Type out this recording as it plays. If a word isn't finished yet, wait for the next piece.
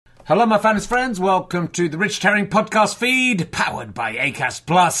Hello, my fans, friends. Welcome to the Richard Herring podcast feed, powered by Acast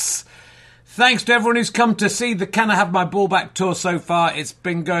Plus. Thanks to everyone who's come to see the Can I Have My Ball Back tour so far. It's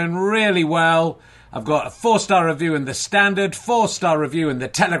been going really well. I've got a 4-star review in The Standard, 4-star review in The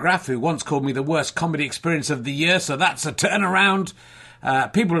Telegraph, who once called me the worst comedy experience of the year, so that's a turnaround.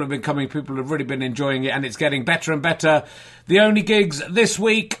 People have been coming, people have really been enjoying it, and it's getting better and better. The only gigs this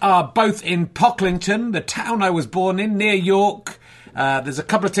week are both in Pocklington, the town I was born in, near York. There's a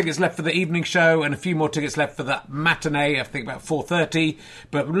couple of tickets left for the evening show and a few more tickets left for the matinee, I think about 4:30.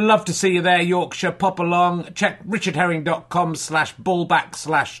 But would love to see you there, Yorkshire. Pop along. Check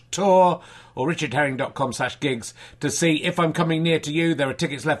richardherring.com/ballback/tour or richardherring.com/gigs to see if I'm coming near to you. There are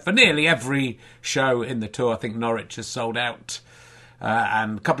tickets left for nearly every show in the tour. I think Norwich has sold out.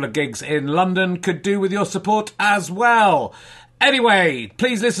 And a couple of gigs in London could do with your support as well. Anyway,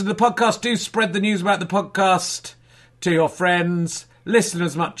 please listen to the podcast. Do spread the news about the podcast to your friends. Listen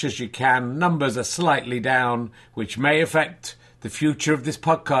as much as you can. Numbers are slightly down, which may affect the future of this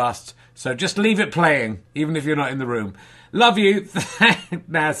podcast. So just leave it playing, even if you're not in the room. Love you.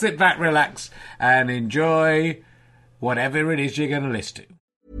 Now sit back, relax, and enjoy whatever it is you're going to listen to.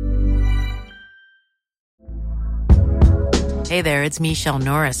 Hey there, it's Michelle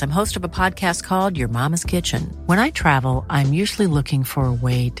Norris. I'm host of a podcast called Your Mama's Kitchen. When I travel, I'm usually looking for a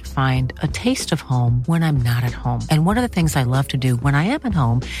way to find a taste of home when I'm not at home. And one of the things I love to do when I am at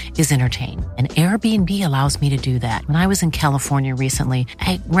home is entertain. And Airbnb allows me to do that. When I was in California recently,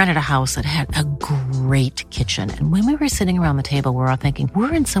 I rented a house that had a great kitchen. And when we were sitting around the table, we were all thinking,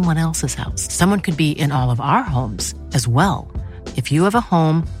 we're in someone else's house. Someone could be in all of our homes as well. If you have a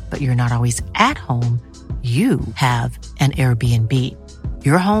home, but you're not always at home, you have an Airbnb.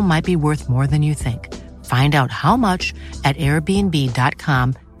 Your home might be worth more than you think. Find out how much at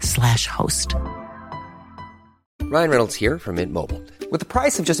airbnb.com/host. Ryan Reynolds here from Mint Mobile. With the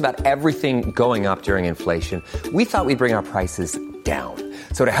price of just about everything going up during inflation, we thought we'd bring our prices down.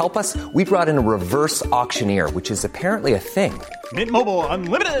 So to help us, we brought in a reverse auctioneer, which is apparently a thing. Mint Mobile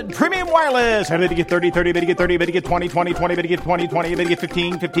Unlimited Premium Wireless. How to get 30, 30, bit to get 30, bit to get 20, 20, 20, bit to get 20, 20, bit to get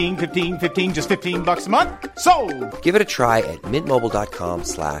 15, 15, 15, 15, just $15 a month? Sold! Give it a try at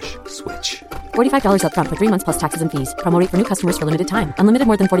mintmobile.com/switch. $45 up front for 3 months plus taxes and fees. Promo rate for new customers for limited time. Unlimited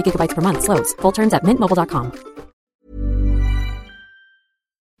more than 40 gigabytes per month. Slows full terms at mintmobile.com.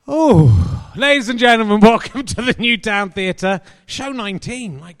 Oh, ladies and gentlemen, welcome to the Newtown Theatre, show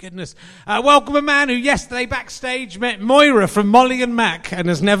 19, my goodness. Welcome a man who yesterday backstage met Moira from Molly and Mac and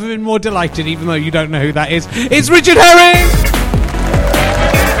has never been more delighted, even though you don't know who that is. It's Richard Herring!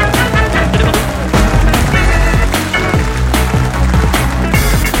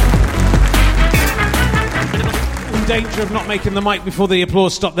 In danger of not making the mic before the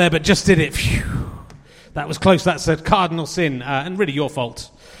applause stopped there, but just did it. Phew. That was close. That's a cardinal sin, and really your fault.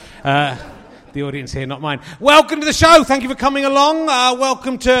 The audience here, not mine. Welcome to the show. Thank you for coming along.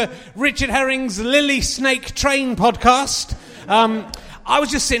 Welcome to Richard Herring's Lily Snake Train podcast. I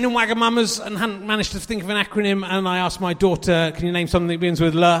was just sitting in Wagamama's and hadn't managed to think of an acronym, and I asked my daughter, can you name something that begins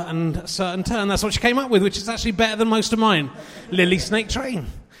with L and certain turn? That's what she came up with, which is actually better than most of mine. Lily Snake Train.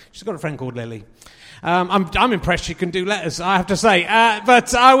 She's got a friend called Lily. I'm impressed she can do letters, I have to say.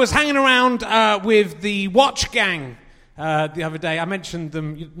 But I was hanging around with the Watch Gang the other day. I mentioned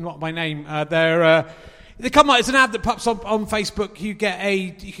them, not by name. They come out. It's an ad that pops up on Facebook. You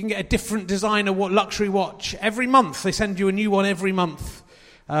can get a different designer luxury watch every month. They send you a new one every month,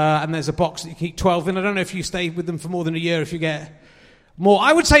 and there's a box that you keep 12 in. I don't know if you stay with them for more than a year. If you get more,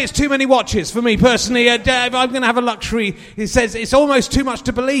 I would say it's too many watches for me personally. If I'm going to have a luxury, it says it's almost too much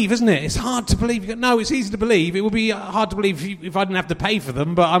to believe, isn't it? It's hard to believe. No, it's easy to believe. It would be hard to believe if I didn't have to pay for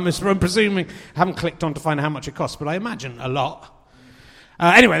them, but I'm presuming, I haven't clicked on to find out how much it costs, but I imagine a lot.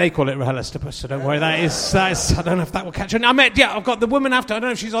 Anyway, they call it RHLSTP, so don't worry. That is, I don't know if that will catch on. I've got the woman after. I don't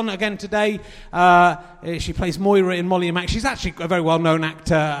know if she's on again today. She plays Moira in Molly and Mac. She's actually a very well-known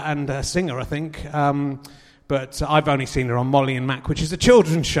actor and singer, I think. But I've only seen her on Molly and Mac, which is a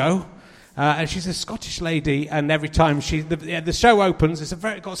children's show. And she's a Scottish lady, and every time the show opens, it's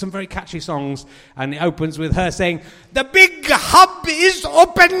got some very catchy songs, and it opens with her saying, "The big hub is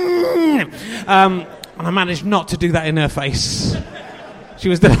open!" And I managed not to do that in her face. She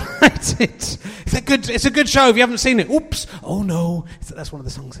was delighted. It's a good show if you haven't seen it. Oops. Oh no. That's one of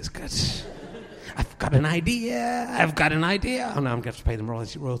the songs that's good. I've got an idea. Oh no, I'm going to have to pay them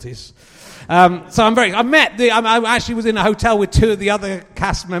royalties. So I actually was in a hotel with two of the other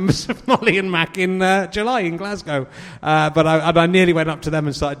cast members of Molly and Mac in July in Glasgow. But I nearly went up to them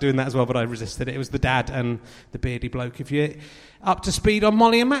and started doing that as well, but I resisted it. It was the dad and the beardy bloke. If you up to speed on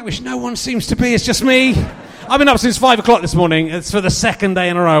Molly and Matt, which no one seems to be. It's just me. I've been up since 5 o'clock this morning. It's for the second day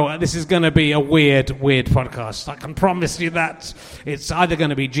in a row. This is going to be a weird podcast. I can promise you that. It's either going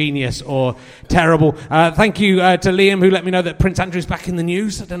to be genius or terrible. Thank you to Liam, who let me know that Prince Andrew's back in the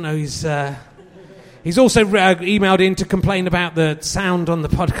news. I don't know, he's also emailed in to complain about the sound on the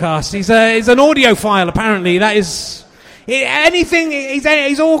podcast. He's an audiophile, apparently. That is... anything...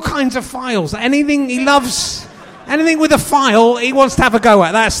 He's all kinds of files. Anything he loves... Anything with a file, he wants to have a go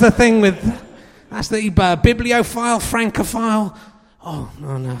at. That's the thing with... That's the bibliophile, francophile. Oh,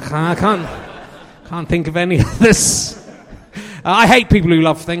 no, I can't think of any of this. I hate people who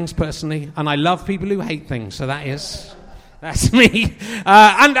love things, personally, and I love people who hate things, so that's me.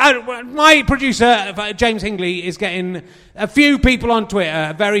 And my producer, James Hingley, is getting a few people on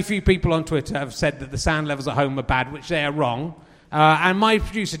Twitter, very few people on Twitter have said that the sound levels at home are bad, which they are wrong. And my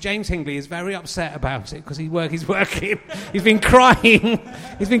producer, James Hingley, is very upset about it because he's working. He's been crying.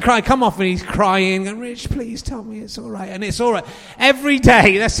 Come off and he's crying. And Rich, please tell me it's all right. And it's all right. Every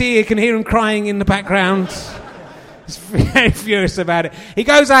day, let's see, you can hear him crying in the background. He's very furious about it. He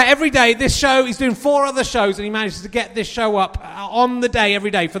goes out every day. This show, he's doing 4 other shows and he manages to get this show up on the day,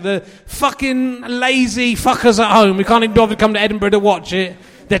 every day, for the fucking lazy fuckers at home who can't even bother to come to Edinburgh to watch it.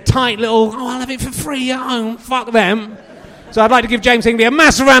 They're tight little, I'll have it for free at home. Fuck them. So I'd like to give James Hingley a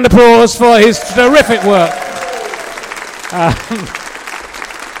massive round of applause for his terrific work.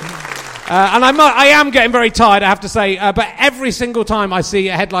 And I am getting very tired, I have to say, but every single time I see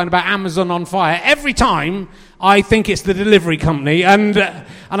a headline about Amazon on fire, every time I think it's the delivery company, and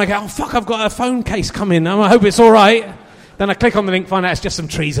I go, oh fuck, I've got a phone case coming, I hope it's all right. Then I click on the link, find out it's just some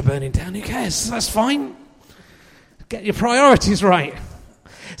trees are burning down. Who cares? That's fine. Get your priorities right.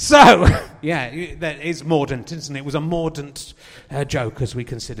 So, yeah, that is mordant, isn't it? It was a mordant joke as we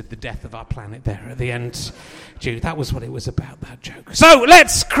considered the death of our planet there at the end. Jude, that was what it was about, that joke. So,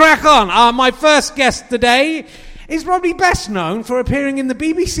 let's crack on. My first guest today is probably best known for appearing in the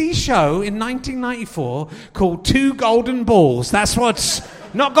BBC show in 1994 called Two Golden Balls. That's what's...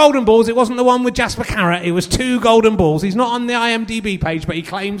 Not Golden Balls, it wasn't the one with Jasper Carrott, it was Two Golden Balls. He's not on the IMDb page, but he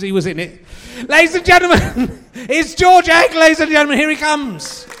claims he was in it. Ladies and gentlemen, it's George Egg, ladies and gentlemen, here he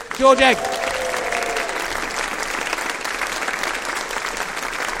comes. George Egg.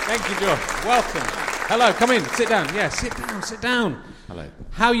 Thank you, George. Welcome. Hello, come in, sit down. Yeah, sit down. Hello.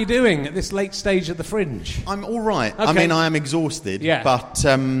 How are you doing at this late stage of the Fringe? I'm all right. Okay. I mean, I am exhausted,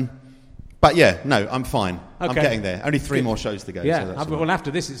 but yeah, no, I'm fine. Okay. I'm getting there. Only 3 more shows to go. Yeah, so that's well, after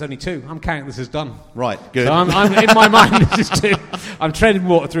this, it's only 2. I'm counting this as done. Right, good. So I'm in my mind, this is 2. I'm treading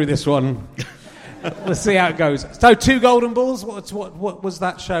water through this one. We'll see how it goes. So, Two Golden Balls. What was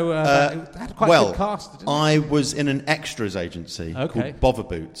that show? It had quite a good cast. Didn't it? I was in an extras agency called Bother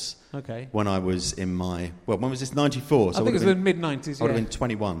Boots. Okay. When I was in my when was this? 94. So I think it was the mid-90s. I would have been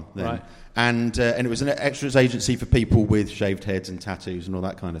 21 then. Right. And it was an extras agency for people with shaved heads and tattoos and all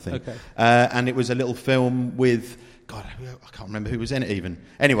that kind of thing. Okay. And it was a little film with, God, I can't remember who was in it even.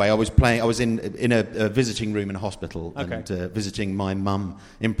 Anyway, I was in a visiting room in a hospital and visiting my mum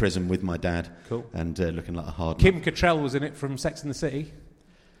in prison with my dad. Cool. And looking like a hard Kim nut. Cattrall was in it from Sex and the City.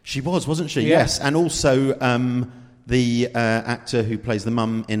 She wasn't she? Yeah. Yes. And also the actor who plays the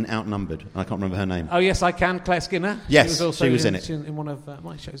mum in Outnumbered. I can't remember her name. Oh, yes, I can. Claire Skinner. Yes, she was in it. In one of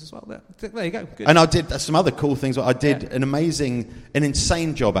my shows as well. There you go. Good. And I did some other cool things. I did an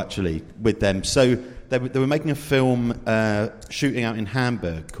insane job, actually, with them. So they were making a film shooting out in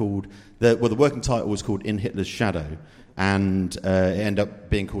Hamburg called... the working title was called In Hitler's Shadow, and it ended up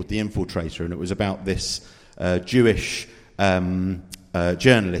being called The Infiltrator, and it was about this Jewish...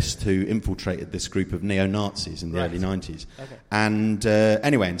 journalist who infiltrated this group of neo-Nazis in the early 90s. Okay. And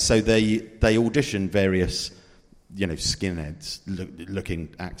anyway, and so they auditioned various, skinheads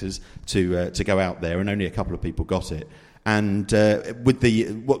looking actors to go out there, and only a couple of people got it. And what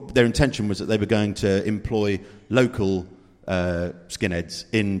their intention was that they were going to employ local skinheads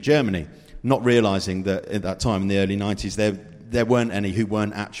in Germany, not realising that at that time in the early 90s there weren't any who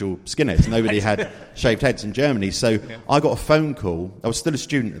weren't actual skinheads. Nobody had shaved heads in Germany. So I got a phone call. I was still a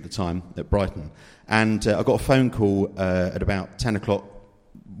student at the time at Brighton. And I got a phone call at about 10 o'clock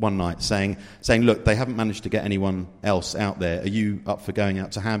one night saying, look, they haven't managed to get anyone else out there. Are you up for going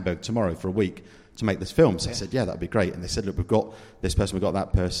out to Hamburg tomorrow for a week to make this film? So I said, yeah, that'd be great. And they said, look, we've got this person, we've got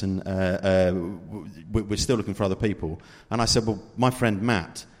that person. We're still looking for other people. And I said, well, my friend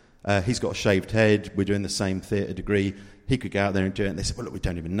Matt, he's got a shaved head. We're doing the same theatre degree. He could go out there and do it. And they said, well, look, we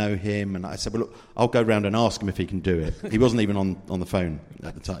don't even know him. And I said, well, look, I'll go round and ask him if he can do it. He wasn't even on the phone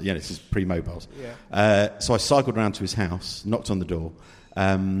at the time. Yeah, this is pre-mobiles. Yeah. So I cycled round to his house, knocked on the door,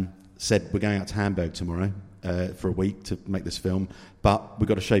 said, we're going out to Hamburg tomorrow. for a week to make this film, but we've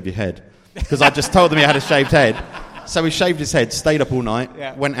got to shave your head. Because I just told them he had a shaved head. So he shaved his head, stayed up all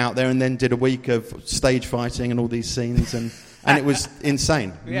night, went out there and then did a week of stage fighting and all these scenes, and it was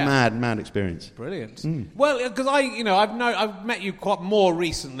insane. Mad experience. Brilliant. Well, because I've met you quite more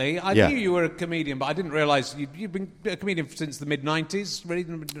recently. I knew you were a comedian, but I didn't realise you've been a comedian since the mid-90s, really,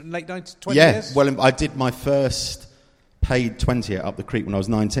 late 90s, 20 years? Yeah, well, I did my first paid 20 at Up the Creek when I was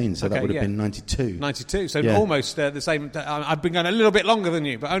 19, so that would have been 92. 92, so almost the same. I've been going a little bit longer than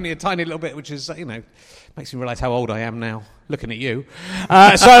you, but only a tiny little bit, which is, makes me realise how old I am now, looking at you.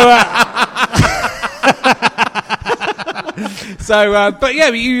 But yeah,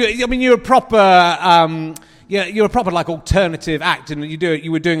 you're a proper, you're a proper like alternative act, and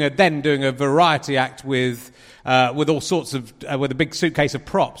you were doing a variety act with all sorts of with a big suitcase of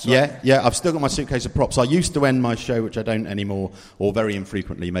props. Right? Yeah, I've still got my suitcase of props. I used to end my show, which I don't anymore, or very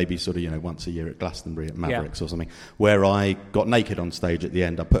infrequently, maybe sort of once a year at Glastonbury at Mavericks or something, where I got naked on stage at the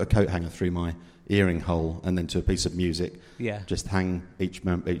end. I put a coat hanger through my earring hole and then to a piece of music. Just hang each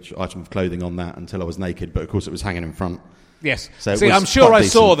item of clothing on that until I was naked, but of course it was hanging in front. Yes. So I'm sure I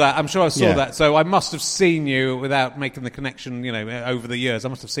saw that. That. So I must have seen you without making the connection, over the years. I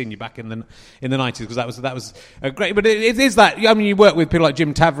must have seen you back in the 90s, because that was great. But it is that. I mean, you work with people like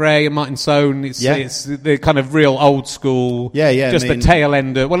Jim Tavray and Martin Sohn. It's the kind of real old school. Just the tail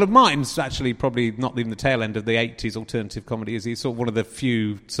end. Well, Martin's actually probably not even the tail end of the 80s alternative comedy. Is he sort of one of the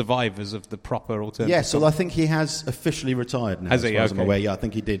few survivors of the proper alternative? Yes. Well, I think he has officially retired now. Has he? As I'm aware. Yeah, I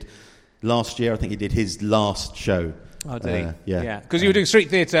think he did last year. I think he did his last show. Oh, did he? Yeah. Because you were doing street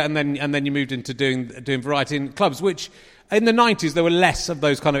theatre, and then you moved into doing variety in clubs, which in the 90s there were less of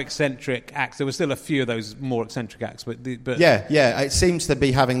those kind of eccentric acts. There were still a few of those more eccentric acts, but it seems to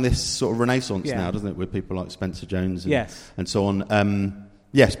be having this sort of renaissance now, doesn't it, with people like Spencer Jones and so on.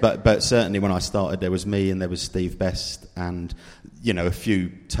 Yes, but certainly when I started, there was me and there was Steve Best and a few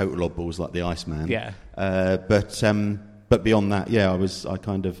total oddballs like the Iceman. Yeah. But beyond that,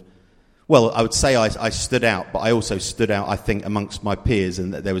 I would say I stood out, but I also stood out, I think, amongst my peers,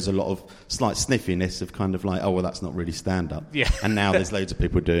 and that there was a lot of slight sniffiness of kind of like, oh, well, that's not really stand-up. Yeah. And now there's loads of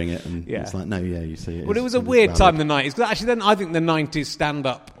people doing it, and it's like, no, you see it. Well, it was a weird time in the 90s, because actually then I think the 90s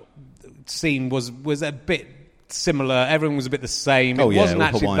stand-up scene was a bit similar. Everyone was a bit the same. It wasn't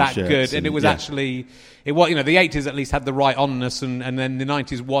actually that good, and it was actually... It was, the 80s at least had the right onness, and then the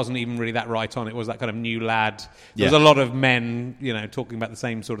 90s wasn't even really that right on. It was that kind of new lad. There was a lot of men, talking about the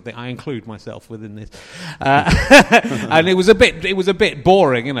same sort of thing. I include myself within this, and it was a bit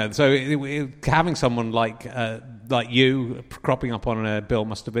boring, So having someone like you cropping up on a bill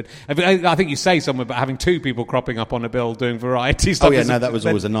must have been. I think you say somewhere about having two people cropping up on a bill doing variety stuff. Oh yeah, no, that was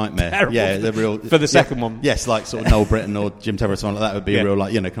always a nightmare. Yeah, the real for the second one. Yes, like sort of Noel Britton or Jim Tavray or something like that would be a real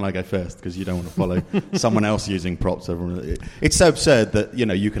like, can I go first? Because you don't want to follow someone else using props. It's so absurd that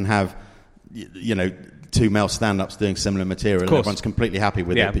you can have two male stand-ups doing similar material and everyone's completely happy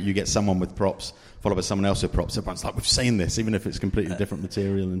with it, but you get someone with props followed by someone else with props. Everyone's like, we've seen this, even if it's completely different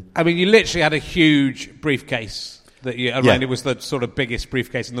material. And I mean, you literally had a huge briefcase that it was the sort of biggest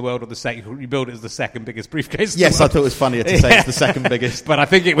briefcase in the world, or the second. You build it as the second biggest briefcase. Yes, I thought it was funnier to say it's the second biggest, but I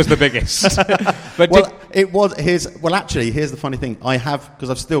think it was the biggest. It was. Here's the funny thing. I have, because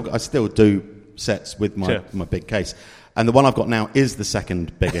I still do sets with my big case, and the one I've got now is the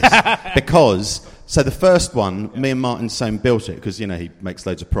second biggest because the first one, me and Martin Sohn built it because he makes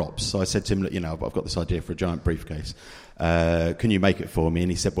loads of props. So I said to him, look, I've got this idea for a giant briefcase. Can you make it for me? And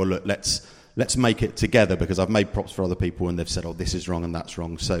he said, well, look, let's make it together, because I've made props for other people and they've said, oh, this is wrong and that's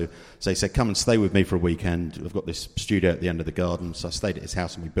wrong. So he said, come and stay with me for a weekend. I've got this studio at the end of the garden. So I stayed at his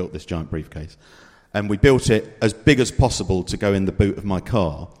house and we built this giant briefcase. And we built it as big as possible to go in the boot of my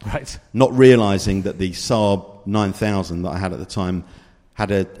car. Right. Not realising that the Saab 9000 that I had at the time had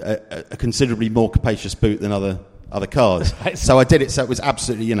a considerably more capacious boot than other cars. Right. So I did it so it was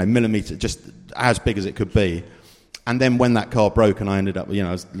absolutely, millimetre, just as big as it could be. And then when that car broke and I ended up,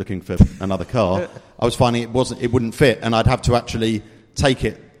 I was looking for another car, I was finding it wouldn't fit, and I'd have to actually take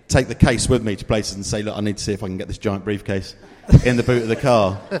the case with me to places and say, look, I need to see if I can get this giant briefcase in the boot of the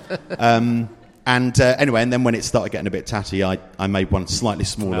car. Anyway, and then when it started getting a bit tatty, I made one slightly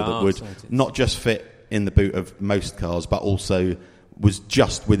smaller that would not just fit in the boot of most cars, but also was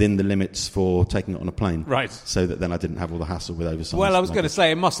just within the limits for taking it on a plane. Right. So that then I didn't have all the hassle with oversized. Well, I was going to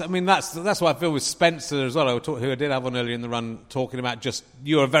say, that's what I feel with Spencer as well, who I did have on earlier in the run, talking about just,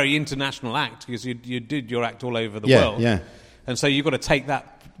 you're a very international act, because you did your act all over the world. Yeah. And so you've got to take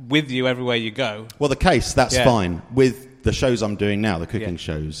that with you everywhere you go. Well, the case, that's fine. With the shows I'm doing now, the cooking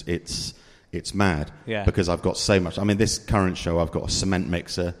shows, it's mad. Yeah. Because I've got so much. I mean, this current show, I've got a cement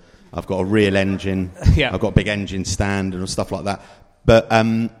mixer, I've got a real engine. Yeah. I've got a big engine stand and stuff like that. But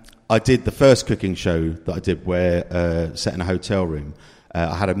I did the first cooking show that I did where set in a hotel room.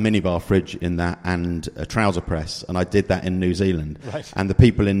 I had a minibar fridge in that and a trouser press, and I did that in New Zealand. Right. And the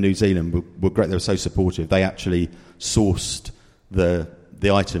people in New Zealand were great. They were so supportive. They actually sourced the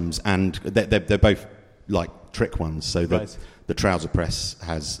items, and they're both like trick ones. So the trouser press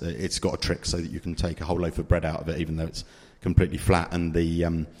it's got a trick so that you can take a whole loaf of bread out of it, even though it's completely flat. And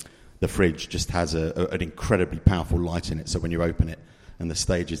the fridge just has an incredibly powerful light in it. So when you open it, and the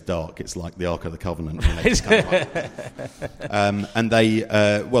stage is dark, it's like the Ark of the Covenant. You know, it's kind of like, and they,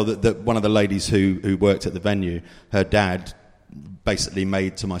 one of the ladies who worked at the venue, her dad basically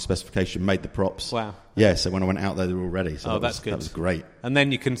made to my specification, made the props. Wow. Yeah, so when I went out there, they were all ready. So that's good. That was great. And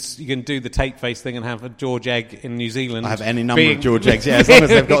then you can do the tape face thing and have a George Egg in New Zealand. I have any number of George Eggs, yeah, as long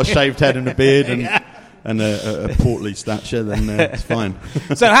as they've got a shaved head and a beard and a portly stature, then it's fine.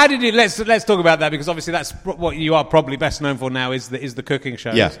 So how did you? Let's talk about that, because obviously that's what you are probably best known for now is the cooking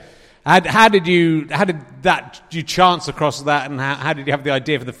shows. Yeah. How did you chance across that, and how did you have the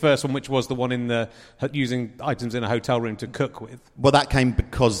idea for the first one, which was the one in using items in a hotel room to cook with? Well, that came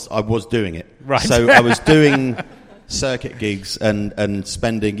because I was doing it. Right. So I was doing circuit gigs and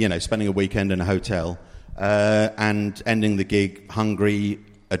spending a weekend in a hotel and ending the gig hungry,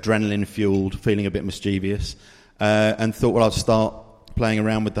 adrenaline fueled, feeling a bit mischievous, and thought, well, I'll start playing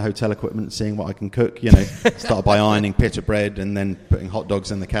around with the hotel equipment and seeing what I can cook. Started by ironing pita bread and then putting hot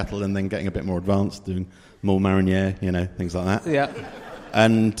dogs in the kettle and then getting a bit more advanced, doing more mariniere, things like that. Yeah.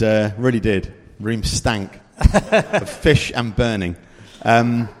 And really did. Room stank of fish and burning.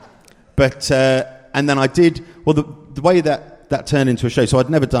 And then I did, well, the way that turned into a show, so I'd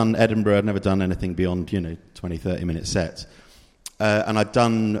never done Edinburgh, I'd never done anything beyond, 20, 30 minute sets. And I'd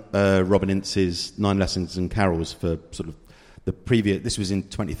done Robin Ince's 9 Lessons and Carols for sort of the previous. This was in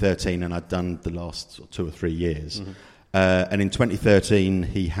 2013, and I'd done the last 2 or 3 years. Mm-hmm. And in 2013,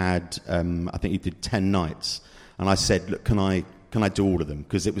 he had, I think he did 10 nights. And I said, look, can I do all of them?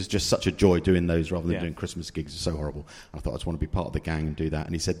 Because it was just such a joy doing those rather than doing Christmas gigs. It's so horrible. And I thought I just want to be part of the gang and do that.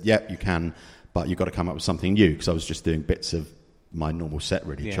 And he said, yep, you can, but you've got to come up with something new, because I was just doing bits of my normal set,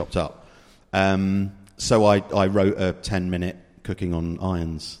 really, chopped up. So I wrote a 10-minute cooking on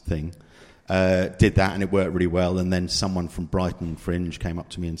irons thing. Did that, and it worked really well. And then someone from Brighton Fringe came up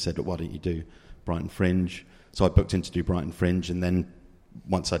to me and said, look, why don't you do Brighton Fringe? So I booked in to do Brighton Fringe, and then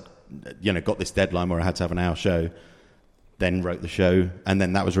once I'd got this deadline where I had to have an hour show, then wrote the show, and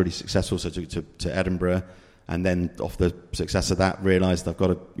then that was really successful. So to Edinburgh, and then off the success of that, realised I've got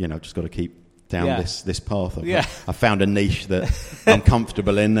to just got to keep down this path. I found a niche that I'm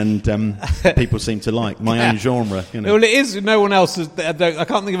comfortable in, and people seem to like my own genre. Well, it is. No one else has. I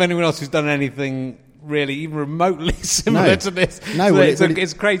can't think of anyone else who's done anything really even remotely similar to this. No, so well,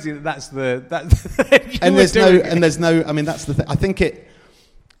 it's crazy that's the and there's no. I mean, that's the thing. I think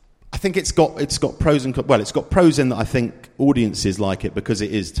it's got pros and it's got pros in that I think audiences like it because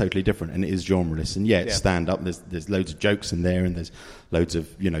it is totally different and it is genreless, and it's stand up. There's loads of jokes in there, and there's loads of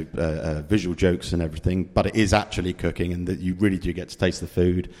visual jokes and everything, but it is actually cooking, and that you really do get to taste the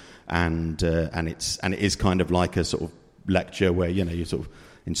food, and it is kind of like a sort of lecture where you're sort of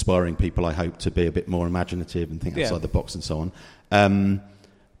inspiring people, I hope, to be a bit more imaginative and think outside the box and so on.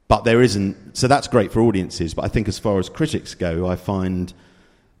 But there isn't, so that's great for audiences. But I think as far as critics go, I find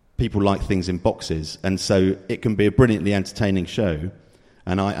people like things in boxes, and so it can be a brilliantly entertaining show,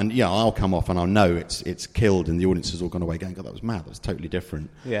 and I'll come off and I'll know it's killed, and the audience has all gone away going, God, that was mad, that was totally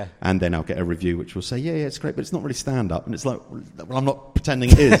different. Yeah. And then I'll get a review which will say, yeah, it's great, but it's not really stand up, and it's like, well, I'm not pretending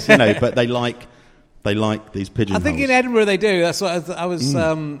it is, but they like these pigeonholes. I think in Edinburgh they do. That's what I was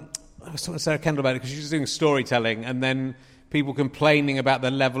talking to Sarah Kendall about it, because she's doing storytelling, and then people complaining about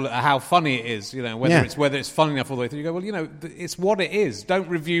the level, how funny it is, whether it's funny enough all the way through. You go, well, it's what it is. Don't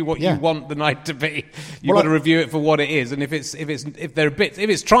review what you want the night to be. You've got to review it for what it is. And if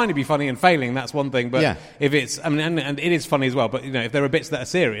it's trying to be funny and failing, that's one thing. But if it's, and it is funny as well. But if there are bits that are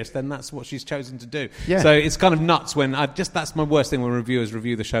serious, then that's what she's chosen to do. Yeah. So it's kind of nuts when that's my worst thing when reviewers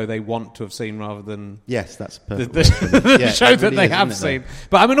review the show they want to have seen rather than that's perfect. the show that they have seen.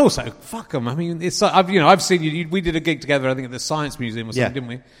 But I mean, also fuck them. I mean, it's I've seen you. We did a gig together, I think, at the Science Museum or something, didn't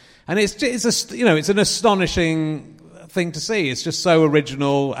we? And it's an astonishing thing to see. It's just so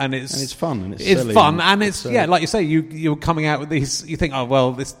original, and it's fun, and it's silly, fun, and it's like you say, you're coming out with these. You think, oh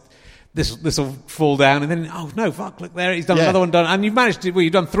well, this will fall down, and then oh no, fuck, look there, he's done another one, and you've managed to. Well,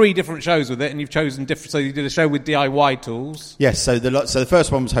 you've done 3 different shows with it, and you've chosen different. So you did a show with DIY tools. Yes. So the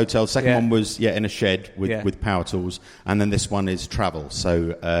first one was hotel. Second one was in a shed with power tools, and then this one is travel.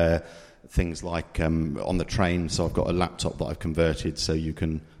 So. Things like on the train, so I've got a laptop that I've converted so you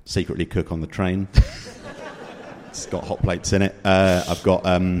can secretly cook on the train. It's got hot plates in it. I've got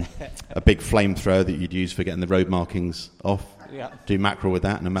a big flamethrower that you'd use for getting the road markings off. Yeah. Do mackerel with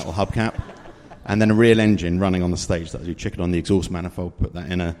that and a metal hubcap. And then a real engine running on the stage that I do chicken on the exhaust manifold, put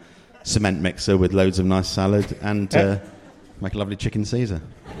that in a cement mixer with loads of nice salad and make a lovely chicken Caesar.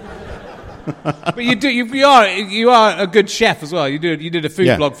 But you are a good chef as well. You did a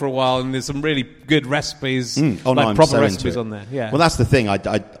food blog for a while, and there's some really good recipes, proper recipes on there. Yeah. Well, that's the thing. I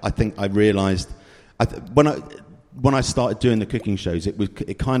think I realised when I started doing the cooking shows,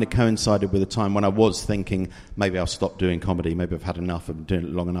 it kind of coincided with a time when I was thinking maybe I'll stop doing comedy. Maybe I've had enough. I've been doing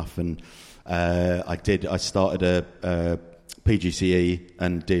it long enough, and I started a PGCE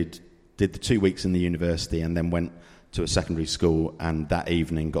and did the 2 weeks in the university, and then went to a secondary school, and that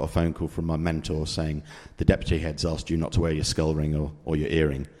evening got a phone call from my mentor saying the deputy head's asked you not to wear your skull ring or your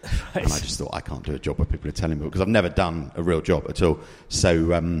earring. Right. And I just thought, I can't do a job where people are telling me, because I've never done a real job at all.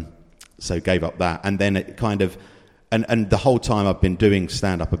 So gave up that, and then it kind of, and the whole time I've been doing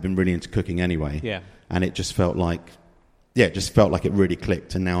stand-up, I've been really into cooking anyway. Yeah. And it just felt like it really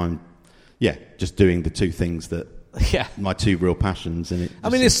clicked, and now I'm just doing the two things that my two real passions. And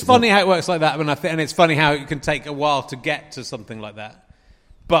it's funny how it works like that, and it's funny how it can take a while to get to something like that.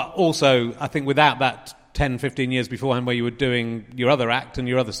 But also, I think without that 10, 15 years beforehand where you were doing your other act and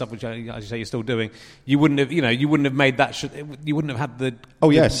your other stuff, which, as you say, you're still doing, you wouldn't have made that, you wouldn't have had the... Oh,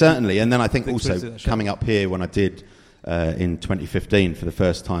 yeah, certainly. And then I think also coming up here when I did in 2015 for the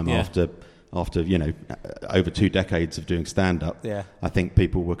first time after over 2 decades of doing stand-up, I think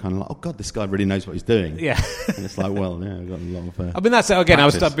people were kind of like, oh, God, this guy really knows what he's doing. Yeah. And it's like, well, yeah, I've got a lot of that's it. Again,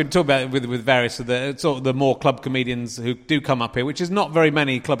 practice. I've been talking about it with various of the sort of the more club comedians who do come up here, which is not very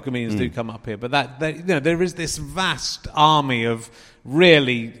many club comedians do come up here, but there is this vast army of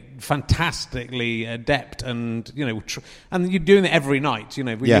really fantastically adept, and and you're doing it every night.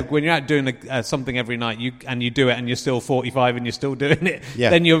 When you're out doing something every night, you do it, and you're still 45 and you're still doing it. Yeah.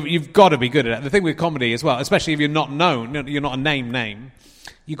 Then you've got to be good at it. The thing with comedy as well, especially if you're not known, you're not a name.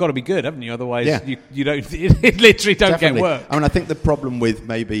 You've got to be good, haven't you? Otherwise, you don't. It literally don't Definitely. Get work. I think the problem with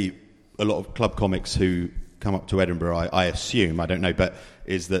maybe a lot of club comics who come up to Edinburgh, I assume, I don't know, but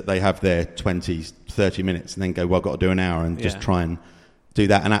is that they have their 20, 30 minutes and then go, well, I've got to do an hour, and just try and do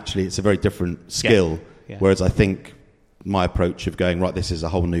that. And actually, it's a very different skill. Yeah. Whereas I think my approach of going, right, this is a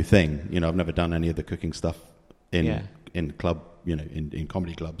whole new thing. I've never done any of the cooking stuff in club, in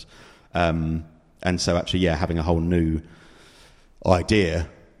comedy clubs. And so actually, having a whole new idea,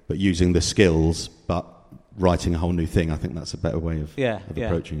 but using the skills, but writing a whole new thing, I think that's a better way of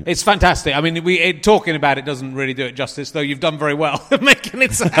approaching it. It's fantastic. Talking about it doesn't really do it justice, though you've done very well making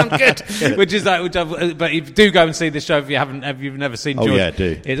it sound good. But you do go and see the show if you've never seen George. Oh yeah,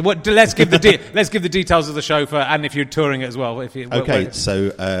 do. Let's give the details of the show and if you're touring it as well.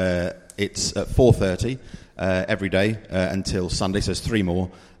 So it's at 4:30 every day until Sunday. So it's 3 more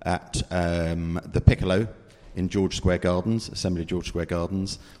at the Piccolo in George Square Gardens, Assembly George Square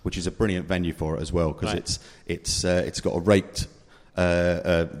Gardens, which is a brilliant venue for it as well, because it's got a raked.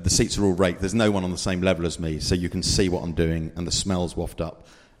 The seats are all raked. There's no one on the same level as me, so you can see what I'm doing, and the smells waft up,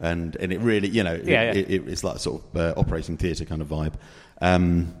 and it really, it's like sort of operating theatre kind of vibe.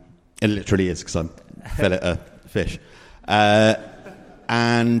 It literally is, because I'm fillet a fish.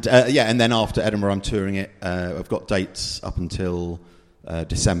 And then after Edinburgh, I'm touring it. I've got dates up until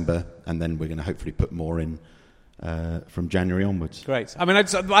December, and then we're going to hopefully put more in from January onwards. Great. I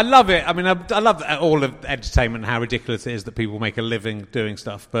love it. I love all of entertainment and how ridiculous it is that people make a living doing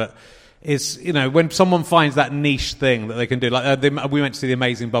stuff. But it's, when someone finds that niche thing that they can do, like we went to see The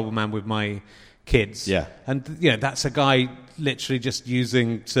Amazing Bubble Man with my kids. Yeah. And, that's a guy literally just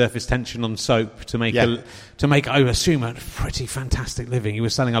using surface tension on soap to make I assume, a pretty fantastic living. He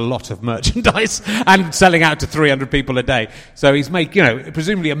was selling a lot of merchandise and selling out to 300 people a day. So he's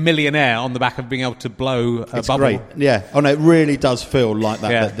presumably a millionaire on the back of being able to blow a bubble. Great. Yeah. Oh no, it really does feel like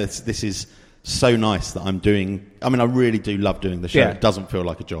that. Yeah. That this is so nice that I'm doing. I really do love doing the show. Yeah. It doesn't feel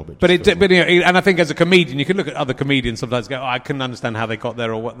like a job. And I think as a comedian, you can look at other comedians sometimes and go, I couldn't understand how they got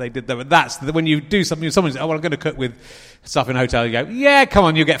there or what they did there. But that's when you do something. Someone says, I'm going to cook with stuff in a hotel. You go, yeah, come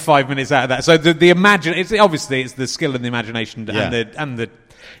on, you get 5 minutes out of that. So it's the skill and the imagination and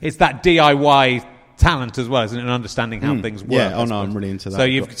it's that DIY talent as well, isn't it? And understanding how things work. Yeah. Oh no, I'm really into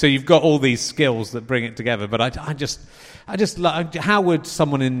that. So you've got all these skills that bring it together. But I just how would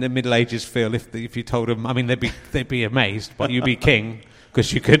someone in the Middle Ages feel if you told them? They'd be amazed, but you'd be king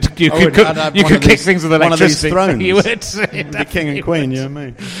because you could kick things with electricity. One of these thrones. You would be king and queen. You and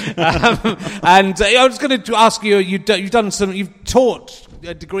me. And I was going to ask you. You've taught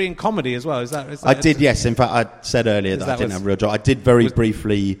a degree in comedy as well. Is that I did, yes. In fact, I said earlier that I didn't have a real job. I did very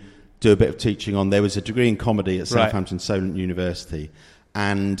briefly do a bit of teaching on. There was a degree in comedy at Southampton Solent University,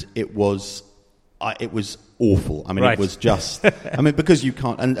 and it was awful. I mean, it was just. I mean, because you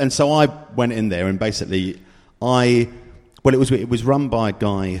can't. And so I went in there, and basically, it was run by a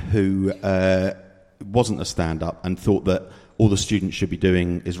guy who wasn't a stand-up and thought that all the students should be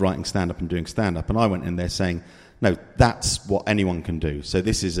doing is writing stand-up and doing stand-up. And I went in there saying, no, that's what anyone can do. So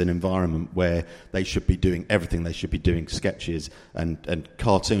this is an environment where they should be doing everything. They should be doing sketches and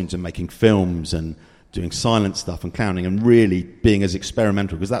cartoons and making films and doing silent stuff and clowning and really being as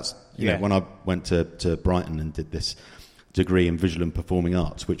experimental. Because that's, you know, when I went to Brighton and did this degree in visual and performing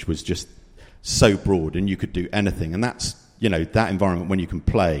arts, which was just so broad and you could do anything. And that's, you know, that environment when you can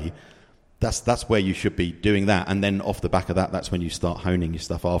play, that's where you should be doing that. And then off the back of that, that's when you start honing your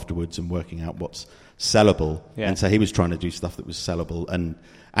stuff afterwards and working out what's sellable. And so he was trying to do stuff that was sellable, and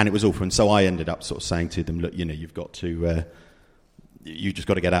it was awful. And so I ended up sort of saying to them, look, you know, you've got to you just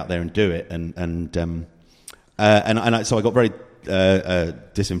got to get out there and do it. So I got very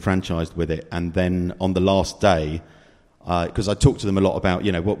disenfranchised with it. And then on the last day, because I talked to them a lot about,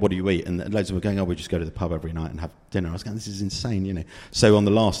 you know, what do you eat? And loads of them were going, we just go to the pub every night and have dinner. I was going, this is insane, you know. So on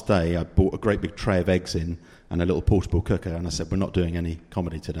the last day, I bought a great big tray of eggs in and a little portable cooker, and I said, we're not doing any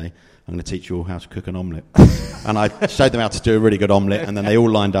comedy today. I'm going to teach you all how to cook an omelette. And I showed them how to do a really good omelette, and then they all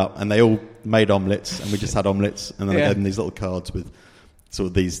lined up and they all made omelettes, and we just had omelettes. And then I gave them these little cards with sort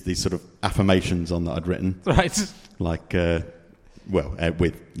of these sort of affirmations on that I'd written. Right. Like...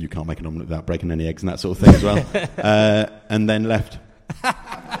 with you can't make an omelette without breaking any eggs and that sort of thing as well, and then left.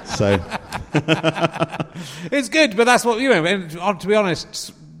 So it's good, but that's what, you know. And to be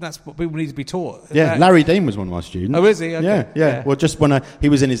honest, that's what people need to be taught. Yeah, Larry Dean was one of my students. Oh, is he? Okay. Yeah. Well, just when he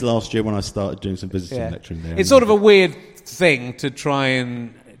was in his last year when I started doing some visiting lecturing there. It's sort of a weird thing to try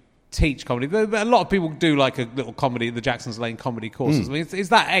and teach comedy. But a lot of people do like a little comedy, the Jackson's Lane comedy courses. I mean, it's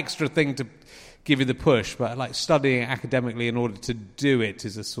that extra thing to give you the push, but like studying academically in order to do it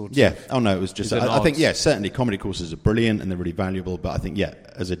is a sort of... Oh no, it was just... I think, certainly comedy courses are brilliant and they're really valuable, but I think,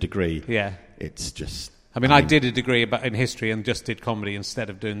 as a degree, it's just... I mean, I did a degree in history and just did comedy instead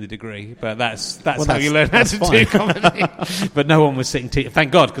of doing the degree, but that's how you learn how to do comedy. But no one was sitting...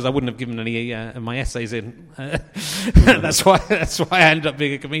 Thank God, because I wouldn't have given any of my essays in. That's why I ended up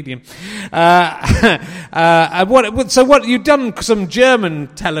being a comedian. So what you've done some German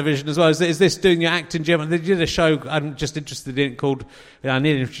television as well? Is this doing your act in German? They did a show I'm just interested in called... I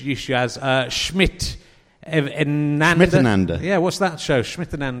need to introduce you as Schmidt... Schmittenander. Yeah, what's that show,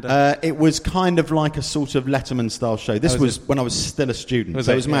 Schmittenander? It was kind of like a sort of Letterman-style show. This was when I was still a student,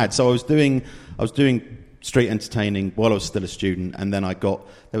 it was mad. So I was doing street entertaining while I was still a student, and then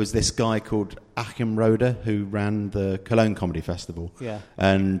there was this guy called Achim Roeder who ran the Cologne Comedy Festival. Yeah.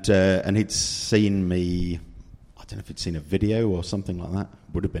 And he'd seen me... I don't know if he'd seen a video or something like that.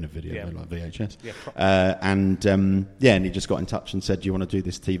 Would have been a video, like VHS. Yeah, and he just got in touch and said, do you want to do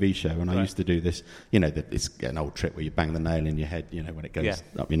this TV show? And I used to do this, you know, it's an old trick where you bang the nail in your head, you know, when it goes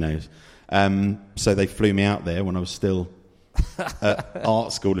up your nose. So they flew me out there when I was still at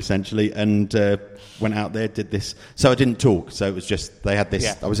art school, essentially, and went out there, did this. So I didn't talk. So it was just, they had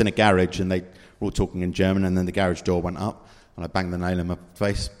this, I was in a garage and they were all talking in German, and then the garage door went up. And I banged the nail in my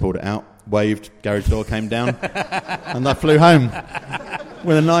face, pulled it out, waved, garage door came down, and I flew home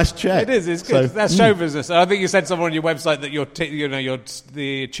with a nice check. It is, it's good. So, that's show business. I think you said somewhere on your website that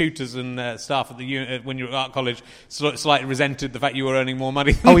the tutors and staff at the when you were at art college slightly resented the fact you were earning more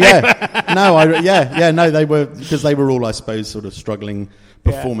money. No, they were, because they were all, I suppose, sort of struggling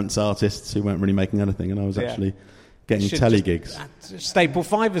performance artists who weren't really making anything, and I was actually getting telly gigs. Staple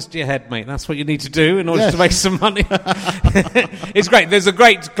fivers to your head, mate. That's what you need to do in order to make some money. It's great. There's a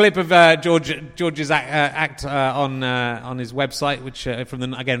great clip of George's act on his website, which from the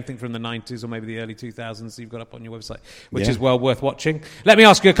 90s or maybe the early 2000s. You've got up on your website, which is well worth watching. Let me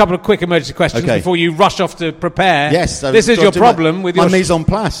ask you a couple of quick emergency questions before you rush off to prepare. Yes, this is your problem with your mise en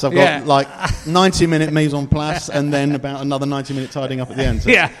place. I've got like 90-minute mise en place, and then about another 90-minute tidying up at the end.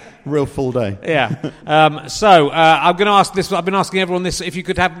 So real full day. So I'm going to ask this. I've been asking everyone this. If you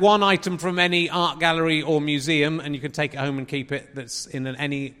could have one item from any art gallery or museum, and you could take it home and keep it, that's in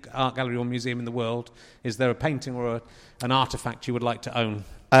any art gallery or museum in the world, is there a painting or an artifact you would like to own?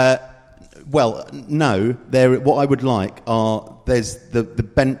 Well, no. What I would like there's the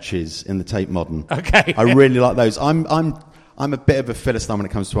benches in the Tate Modern. Okay. I really like those. I'm a bit of a philistine when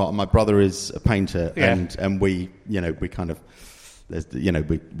it comes to art. My brother is a painter, and we kind of.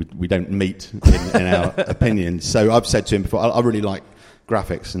 We don't meet in our opinions. So I've said to him before, I really like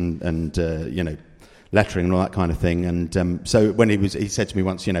graphics and lettering and all that kind of thing. And so when he said to me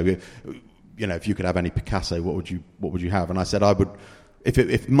once, you know, if you could have any Picasso, what would you have? And I said I would.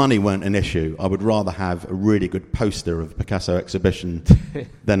 If money weren't an issue, I would rather have a really good poster of a Picasso exhibition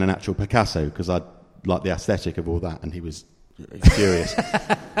than an actual Picasso, because I like the aesthetic of all that, and he was furious.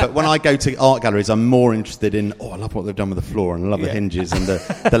 But when I go to art galleries, I'm more interested in, I love what they've done with the floor, and I love the hinges and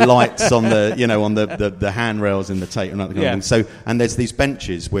the lights on the handrails in the Tate and that kind of thing. So, and there's these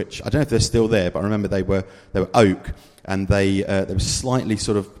benches which I don't know if they're still there, but I remember they were oak. And they were slightly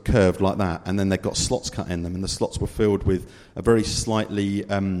sort of curved like that, and then they got slots cut in them, and the slots were filled with a very slightly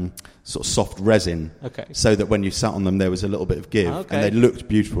sort of soft resin, so that when you sat on them there was a little bit of give, and they looked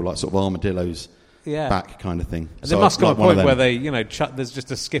beautiful, like sort of armadillos. Back kind of thing. And there must come a point where they, there's just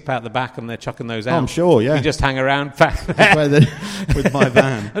a skip out the back and they're chucking those out. I'm sure, yeah. You just hang around back there. With my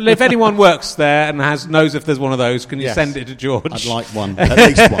van. If anyone works there and knows if there's one of those, can you send it to George? I'd like one, at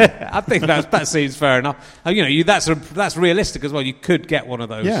least one. I think that seems fair enough. That's realistic as well. You could get one of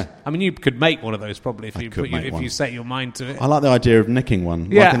those. Yeah. I mean, you could make one of those probably if you set your mind to it. I like the idea of nicking one,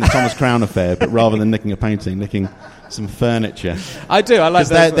 like in the Thomas Crown affair, but rather than nicking a painting, nicking some furniture. I do. I like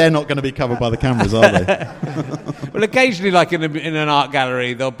that. They're not going to be covered by the cameras, are they? Well, occasionally, like in an art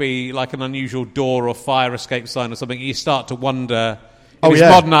gallery, there'll be like an unusual door or fire escape sign or something. You start to wonder.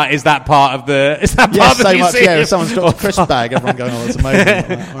 Modern art, is that part of the? Is that part of the museum? Much, yeah. If someone's got a crisp bag, everyone going, "Oh, that's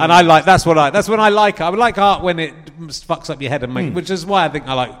amazing." And that's when I like it. I would like art when it fucks up your head and which is why I think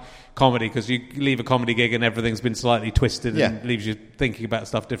I like comedy, because you leave a comedy gig and everything's been slightly twisted and leaves you thinking about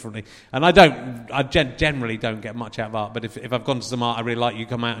stuff differently. And I generally don't get much out of art, but if I've gone to some art I really like, you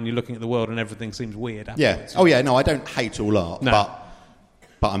come out and you're looking at the world and everything seems weird afterwards. No, I don't hate all art, but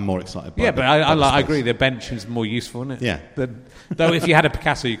I'm more excited by but I agree, the bench is more useful, isn't it? Yeah. Though if you had a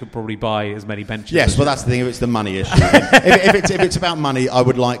Picasso, you could probably buy as many benches. Yes, well, that's the thing. If it's the money issue, if it's about money, I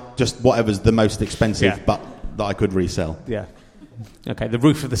would like just whatever's the most expensive, but that I could resell. Yeah. Okay, the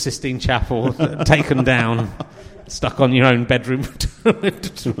roof of the Sistine Chapel taken down, stuck on your own bedroom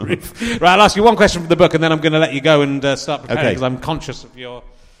roof. Right, I'll ask you one question from the book, and then I'm going to let you go and start preparing, because I'm conscious of your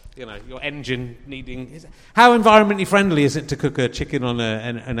engine needing. How environmentally friendly is it to cook a chicken on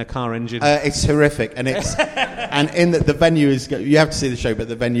a car engine? It's horrific, and it's and in the venue is. You have to see the show, but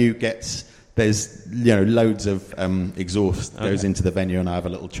the venue gets there's loads of exhaust goes into the venue, and I have a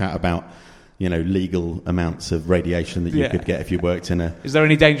little chat about legal amounts of radiation that you could get if you worked in a. Is there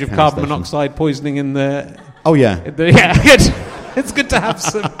any danger of carbon monoxide poisoning in the? Oh yeah. It's good to have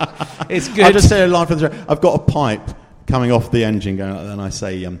some. It's good. I'll just say a line from the show. I've got a pipe coming off the engine going, and I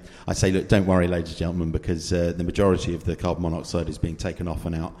say, look, don't worry, ladies and gentlemen, because the majority of the carbon monoxide is being taken off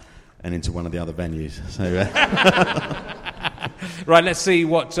and out and into one of the other venues. So. Right, let's see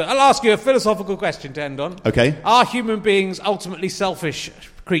what. I'll ask you a philosophical question to end on. Okay. Are human beings ultimately selfish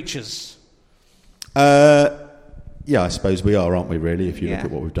creatures? Yeah, I suppose we are, aren't we, really, if you look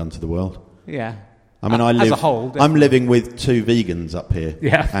at what we've done to the world? Yeah. I mean, as a whole, definitely. I'm living with two vegans up here.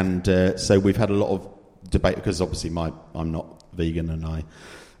 Yeah. And so we've had a lot of debate, because obviously I'm not vegan, and I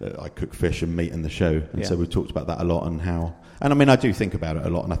cook fish and meat in the show. And so we've talked about that a lot, and how... And I mean, I do think about it a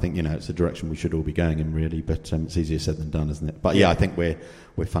lot, and I think, it's a direction we should all be going in, really, but it's easier said than done, isn't it? But I think we're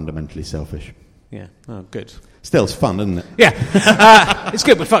fundamentally selfish. Yeah. Oh, good. Still, it's fun, isn't it? Yeah. It's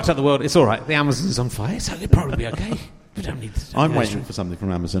good. We fucked up the world. It's all right. The Amazon's on fire, so it'll probably be okay. We don't need to. I'm waiting for something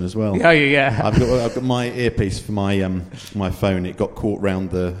from Amazon as well. Yeah. I've got my earpiece for my phone. It got caught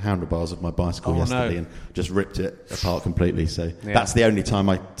round the handlebars of my bicycle yesterday and just ripped it apart completely. So that's the only time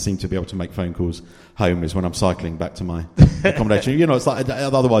I seem to be able to make phone calls home, is when I'm cycling back to my accommodation. It's like,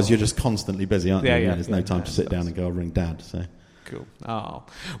 otherwise you're just constantly busy, aren't you? There's no time to sit down and go, I'll ring Dad. So. Cool. Oh.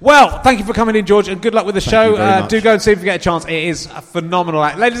 Well, thank you for coming in, George, and good luck with the show. Do go and see if you get a chance. It is a phenomenal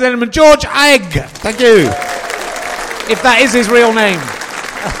act. Ladies and gentlemen, George Egg. Thank you. If that is his real name.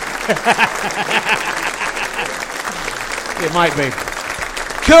 It might be.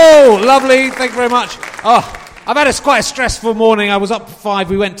 Cool. Lovely. Thank you very much. Oh, I've had quite a stressful morning. I was up at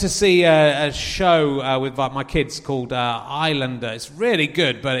 5. We went to see a show with my kids called Islander. It's really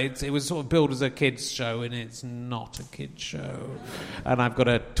good, but it was sort of billed as a kids show, and it's not a kids show. And I've got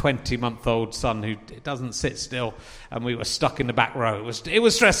a 20-month-old son who doesn't sit still, and we were stuck in the back row. It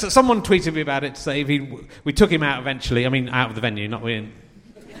was stressful. Someone tweeted me about it to say we took him out eventually. I mean, out of the venue, not in.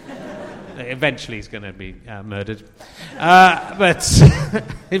 Eventually he's going to be murdered, but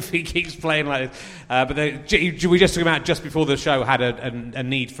if he keeps playing like this. But we just took him out just before the show had a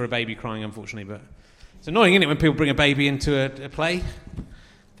need for a baby crying, unfortunately. But it's annoying, isn't it, when people bring a baby into a play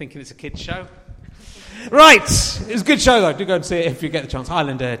thinking it's a kid's show. Right, it was a good show though. Do go and see it if you get the chance.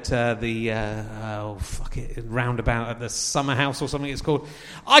 Highlander at roundabout at the Summer House or something it's called.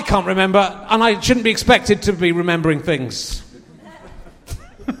 I can't remember, and I shouldn't be expected to be remembering things.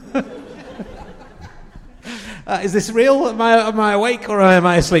 Is this real? Am I awake or am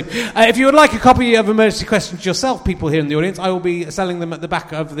I asleep? If you would like a copy of Emergency Questions yourself, people here in the audience, I will be selling them at the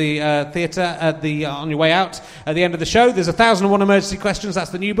back of the theatre on your way out at the end of the show. There's 1001 Emergency Questions.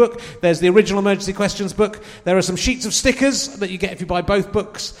 That's the new book. There's the original Emergency Questions book. There are some sheets of stickers that you get if you buy both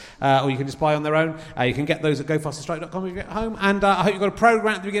books, or you can just buy on their own. You can get those at gofasterstrike.com if you get home. And I hope you've got a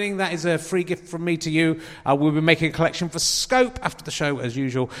programme at the beginning. That is a free gift from me to you. We'll be making a collection for Scope after the show, as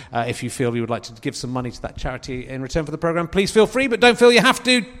usual. If you feel you would like to give some money to that charity in return for the programme, please feel free, but don't feel you have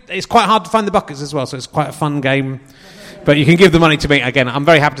to. It's quite hard to find the buckets as well, so it's quite a fun game. But you can give the money to me. Again, I'm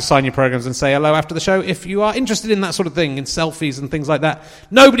very happy to sign your programmes and say hello after the show if you are interested in that sort of thing, in selfies and things like that.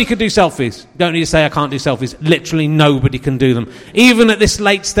 Nobody can do selfies. Don't need to say I can't do selfies. Literally nobody can do them. Even at this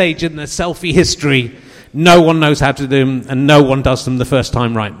late stage in the selfie history, no one knows how to do them, and no one does them the first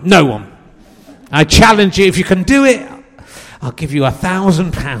time right. No one. I challenge you, if you can do it, I'll give you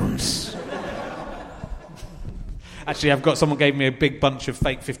 £1,000. Actually, I've got someone gave me a big bunch of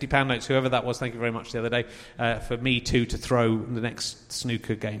fake £50 notes, whoever that was, thank you very much, the other day, for me to throw the next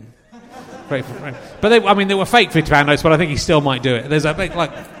snooker game. But they were fake £50 notes, but I think he still might do it. There's like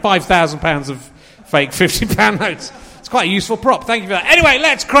 £5,000 of fake £50 notes. It's quite a useful prop. Thank you for that. Anyway,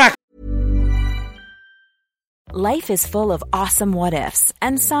 let's crack. Life is full of awesome what-ifs,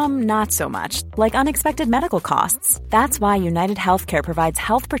 and some not so much, like unexpected medical costs. That's why United Healthcare provides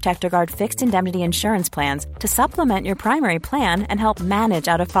Health Protector Guard fixed indemnity insurance plans to supplement your primary plan and help manage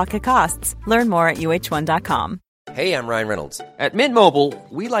out-of-pocket costs. Learn more at UH1.com. Hey, I'm Ryan Reynolds. At Mint Mobile,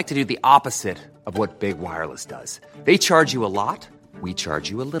 we like to do the opposite of what Big Wireless does. They charge you a lot. We charge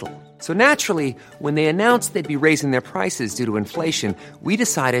you a little. So naturally, when they announced they'd be raising their prices due to inflation, we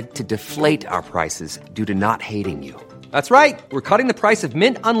decided to deflate our prices due to not hating you. That's right. We're cutting the price of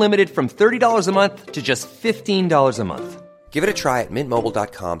Mint Unlimited from $30 a month to just $15 a month. Give it a try at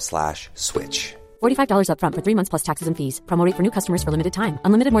mintmobile.com/switch. $45 up front for 3 months plus taxes and fees. Promo rate for new customers for limited time.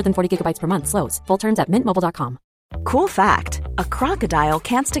 Unlimited more than 40 gigabytes per month. Slows full terms at mintmobile.com. Cool fact, a crocodile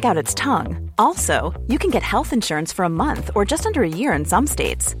can't stick out its tongue. Also, you can get health insurance for a month or just under a year in some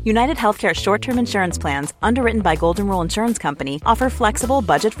states. United Healthcare short-term insurance plans, underwritten by Golden Rule Insurance Company, offer flexible,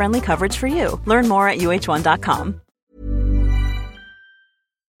 budget-friendly coverage for you. Learn more at UH1.com.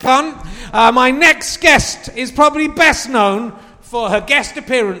 Fun. My next guest is probably best known for her guest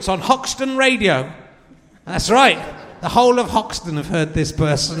appearance on Hoxton Radio. That's right. The whole of Hoxton have heard this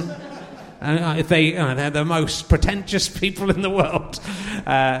person. They're the most pretentious people in the world.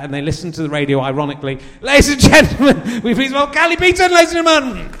 And they listen to the radio, ironically. Ladies and gentlemen, we please welcome Cally Beaton, ladies and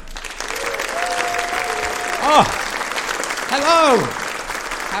gentlemen. Oh, hello.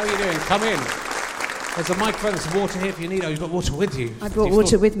 How are you doing? Come in. There's a microphone, there's water here if you need. Oh, you've got water with you. I brought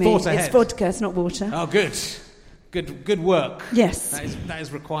water with me. It's vodka, it's not water. Oh, good. Good work. Yes. That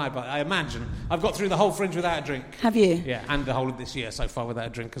is required, but I imagine. I've got through the whole Fringe without a drink. Have you? Yeah, and the whole of this year so far without a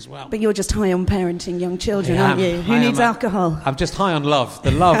drink as well. But you're just high on parenting young children, aren't you? Who needs alcohol? I'm just high on love.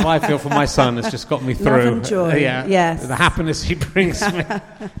 The love I feel for my son has just got me through. Love and joy, yeah. Yes. The happiness he brings me.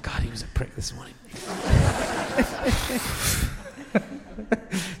 God, he was a prick this morning.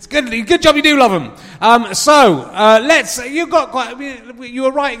 It's good job you do love him. You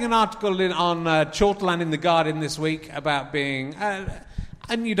were writing an article on Chortland in the Guardian this week about being,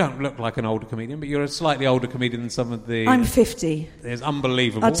 and you don't look like an older comedian, but you're a slightly older comedian than some of the... I'm 50. It's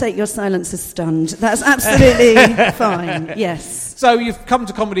unbelievable. I'll take your silence as stunned. That's absolutely fine, yes. So you've come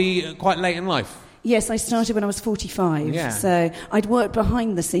to comedy quite late in life. Yes, I started when I was 45. Yeah. So I'd worked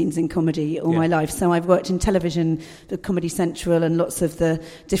behind the scenes in comedy all my life. So I've worked in television, the Comedy Central, and lots of the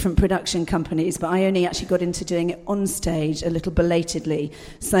different production companies. But I only actually got into doing it on stage a little belatedly.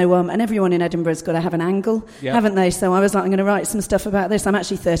 So, and everyone in Edinburgh's got to have an angle, haven't they? So I was like, I'm going to write some stuff about this. I'm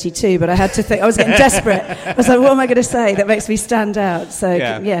actually 32, but I had to think. I was getting desperate. I was like, what am I going to say that makes me stand out? So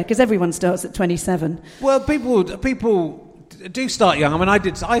because everyone starts at 27. Well, people do start young. I mean,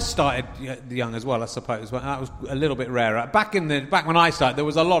 I started young as well, I suppose. But that was a little bit rarer. Back when I started, there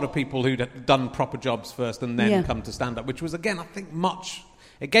was a lot of people who'd done proper jobs first and then come to stand up, which was, again, I think much.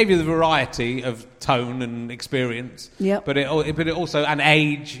 It gave you the variety of tone and experience. Yep. But it also, and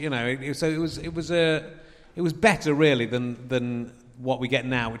age. You know, it was better really than what we get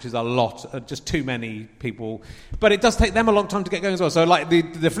now, which is a lot, just too many people. But it does take them a long time to get going as well. So, like,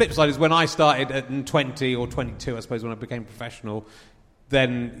 the flip side is when I started at 20 or 22, I suppose, when I became professional,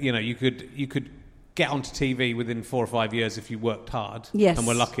 then, you know, you could get onto TV within 4 or 5 years if you worked hard Yes. and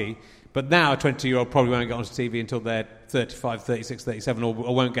were lucky. But now a 20-year-old probably won't get onto TV until they're 35, 36, 37, or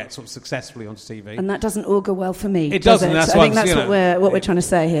won't get sort of successful onto TV. And that doesn't augur well for me. It doesn't. Does it? That's I why think that's what we're trying to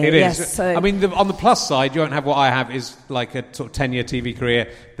say here. It is. Yes, so I mean, on the plus side, you won't have what I have is like a sort of 10-year TV career,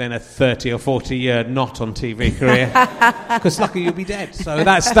 then a 30 or 40-year not on TV career. Because luckily you'll be dead, so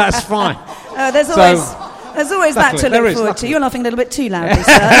that's fine. There's always that to look forward to. You're laughing a little bit too loudly,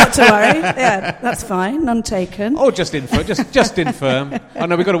 sir. Not to worry. Yeah, that's fine. None taken. Or just infirm. Oh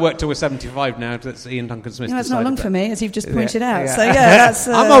no, we've got to work till we're 75 now. That's Ian Duncan Smith. No, it's not long for me, as you've just pointed out. Yeah. So that's.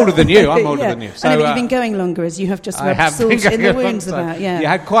 I'm older than you. Than you. So, and you've been going longer, as you have just rubbed salt in the wounds about. Yeah. You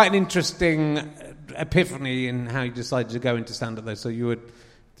had quite an interesting epiphany in how you decided to go into stand-up, though. So you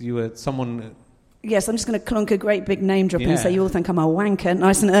were someone. Yes, I'm just going to clonk a great big name drop and say you all think I'm a wanker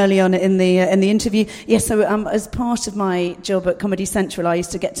nice and early on in the interview. Yes, so as part of my job at Comedy Central, I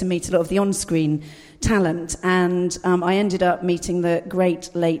used to get to meet a lot of the on-screen talent, and I ended up meeting the great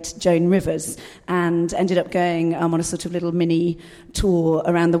late Joan Rivers and ended up going on a sort of little mini tour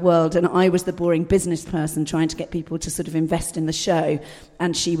around the world, and I was the boring business person trying to get people to sort of invest in the show,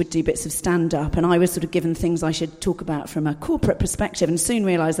 and she would do bits of stand-up, and I was sort of given things I should talk about from a corporate perspective, and soon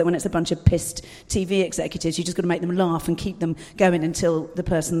realised that when it's a bunch of pissed TV executives, you just got to make them laugh and keep them going until the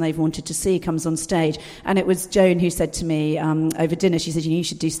person they've wanted to see comes on stage. And it was Joan who said to me over dinner, she said, you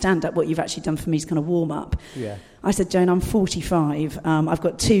should do stand-up. What you've actually done for me is kind of warm-up. Yeah. I said, Joan, I'm 45. I've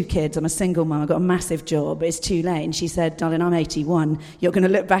got 2 kids. I'm a single mum. I've got a massive job. It's too late. And she said, darling, I'm 81. You're going to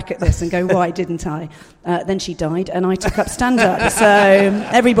look back at this and go, why didn't I? Then she died, and I took up stand-up. So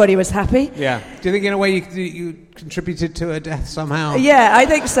everybody was happy. Yeah. Do you think in a way you contributed to her death somehow? Yeah, I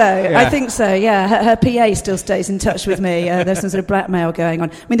think so. Yeah. I think so, yeah. Her PA still stays in touch with me. There's some sort of blackmail going on.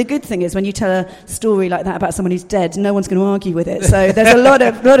 I mean, the good thing is when you tell a story like that about someone who's dead, no one's going to argue with it. So there's a lot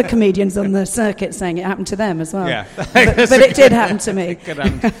of comedians on the circuit saying it happened to them as well. Yeah. but it did happen to me.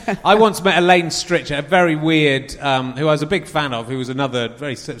 I once met Elaine Stritcher, a very weird, who I was a big fan of, who was another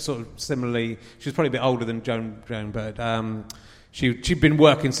very sort of similarly, she was probably a bit older than Joan, but she'd been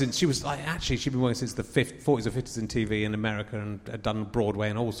working since, she'd been working since the 40s or 50s in TV in America and had done Broadway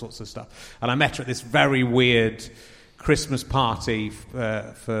and all sorts of stuff. And I met her at this very weird Christmas party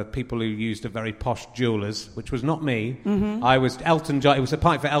for people who used a very posh jewellers, which was not me. Mm-hmm. I was Elton John. It was a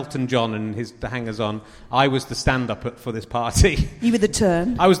party for Elton John and the hangers-on. I was the stand-up for this party. You were the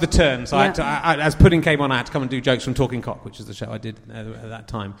turn. I was the turn. So yeah. As Pudding came on, I had to come and do jokes from Talking Cock, which is the show I did at that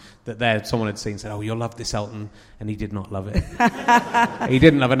time. That someone had seen, said, "Oh, you'll love this, Elton," and he did not love it. He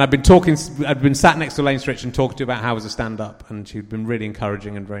didn't love it. And I'd been sat next to Elaine Stritch and talking to her about how I was a stand-up, and she'd been really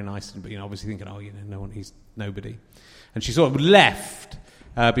encouraging and very nice. But obviously thinking, no one, he's nobody. And she sort of left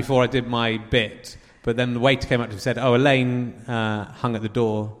before I did my bit. But then the waiter came up to me and said, Elaine hung at the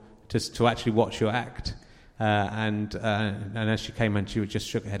door to actually watch your act. And as she came in, she just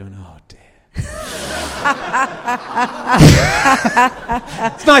shook her head and went, "Oh, dear."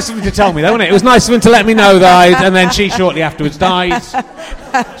 It's nice of him to tell me, though, wasn't it? It was nice of him to let me know that and then she shortly afterwards died.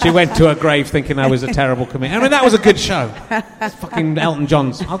 She went to her grave thinking I was a terrible comedian. I mean, that was a good show. It's fucking Elton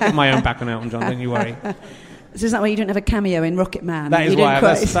John's. I'll get my own back on Elton John, don't you worry. So is that why you don't have a cameo in Rocket Man? That is why.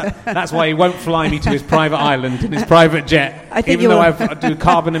 That's why he won't fly me to his private island in his private jet, even though I do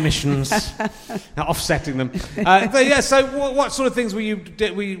carbon emissions, offsetting them. But yeah. So what sort of things were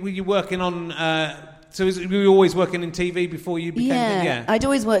you working on? So were you always working in TV before you became... Yeah, I'd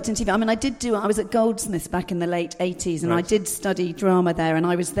always worked in TV. I mean, I was at Goldsmiths back in the late 80s, and right. I did study drama there, and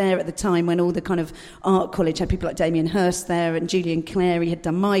I was there at the time when all the kind of art college had people like Damien Hirst there, and Julian Clary had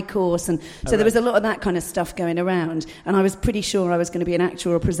done my course, and so there was a lot of that kind of stuff going around, and I was pretty sure I was going to be an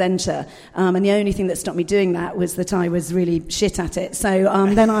actor or a presenter, and the only thing that stopped me doing that was that I was really shit at it. So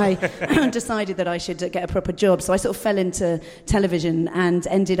then I decided that I should get a proper job, so I sort of fell into television and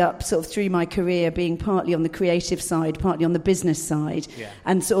ended up sort of through my career being partly on the creative side, partly on the business side,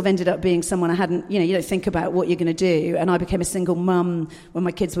 and sort of ended up being someone I hadn't, you don't think about what you're going to do, and I became a single mum when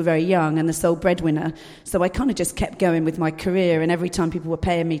my kids were very young and the sole breadwinner, so I kind of just kept going with my career, and every time people were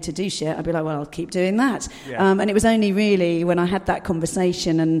paying me to do shit, I'd be like, well, I'll keep doing that. And it was only really when I had that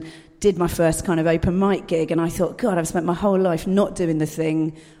conversation and did my first kind of open mic gig, and I thought, God, I've spent my whole life not doing the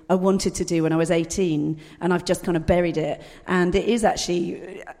thing I wanted to do when I was 18, and I've just kind of buried it. And it is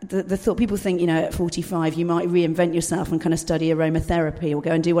actually the thought, people think, at 45 you might reinvent yourself and kind of study aromatherapy or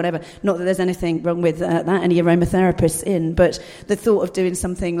go and do whatever. Not that there's anything wrong with that, any aromatherapists in, but the thought of doing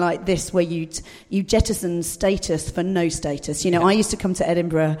something like this where you jettison status for no status. I used to come to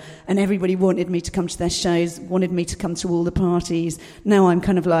Edinburgh and everybody wanted me to come to their shows, wanted me to come to all the parties. Now I'm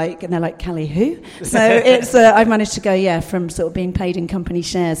kind of like, and they're like, Callie, who? So it's I've managed to go, from sort of being paid in company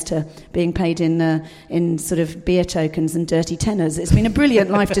shares to being paid in sort of beer tokens and dirty tenors. It's been a brilliant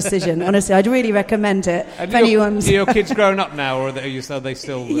life decision, honestly. I'd really recommend it. Are your kids grown up now, or are they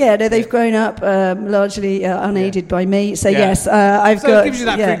still... Yeah, no, they've grown up largely unaided by me. So yes, I've got... So it gives you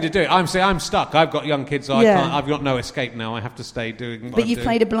that freedom to do it. I'm stuck. I've got young kids, so I've got no escape now. I have to stay doing what But I'm you've doing.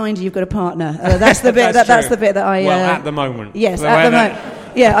 played a blinder, you've got a partner. That's the bit that's the bit that I... Well, at the moment. Yes, at the moment.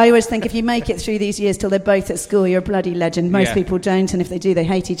 Yeah, I always think if you make it through these years till they're both at school, you're a bloody legend. Most people don't, and if they do, they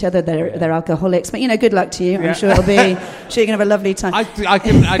hate each other. They're alcoholics. But, good luck to you. I'm sure you're going to have a lovely time.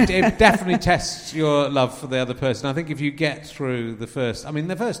 It definitely tests your love for the other person. I think if you get through the first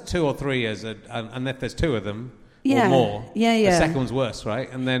 2 or 3 years, and if there's 2 of them, or more. The second one's worse,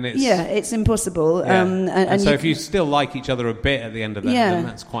 right? And then it's impossible. Yeah. And so if you still like each other a bit at the end of that, then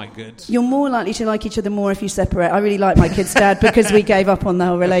that's quite good. You're more likely to like each other more if you separate. I really like my kid's dad because we gave up on the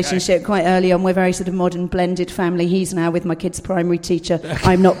whole relationship quite early on. We're very sort of modern, blended family. He's now with my kid's primary teacher.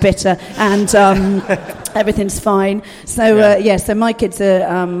 I'm not bitter, and everything's fine. So so my kids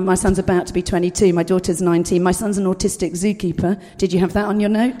are. My son's about to be 22. My daughter's 19. My son's an autistic zookeeper. Did you have that on your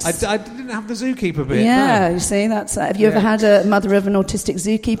notes? I didn't have the zookeeper bit. Yeah, no. You see. Have you ever had a mother of an autistic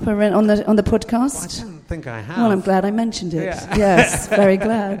zookeeper on the podcast? I don't think I have. Well, I'm glad I mentioned it. Yeah. Yes, very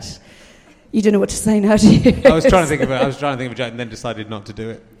glad. You don't know what to say now, do you? I was trying to think of a joke and then decided not to do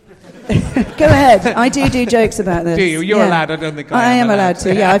it. Go ahead. I do jokes about this. Do you? You're allowed. I don't think I am allowed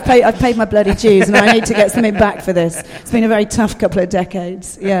to. Yeah, I've paid my bloody dues, and I need to get something back for this. It's been a very tough couple of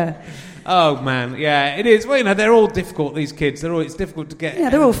decades. Yeah. Oh man, yeah, it is. Well, they're all difficult. These kids, it's difficult to get. Yeah,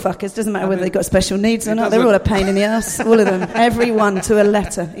 they're all fuckers. Doesn't matter whether they've got special needs or not. They're all a pain in the ass. All of them, everyone to a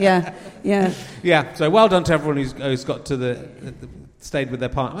letter. Yeah. So well done to everyone who's got to stayed with their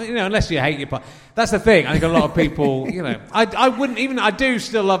partner. Unless you hate your partner. That's the thing. I think a lot of people. I wouldn't even. I do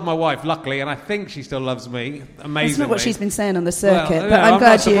still love my wife, luckily, and I think she still loves me amazingly. That's not what she's been saying on the circuit, but I'm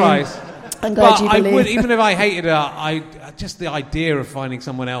glad you. I'm glad you believe. I would, even if I hated her, just the idea of finding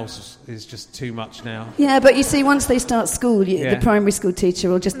someone else is just too much now. Yeah, but you see, once they start school, the primary school teacher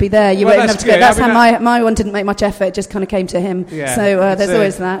will just be there. You won't have to go. That's how my one didn't make much effort; it just kind of came to him. Yeah, so there's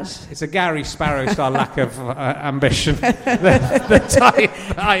always that. It's a Gary Sparrow style lack of ambition that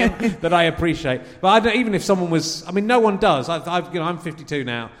I appreciate. But even if someone was, no one does. I'm 52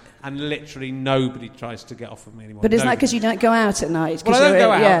 now. And literally nobody tries to get off of me anymore. But is that because you don't go out at night? Well, I don't go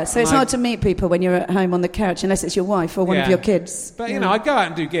out. Yeah, so it's hard to meet people when you're at home on the couch, unless it's your wife or one of your kids. But, I go out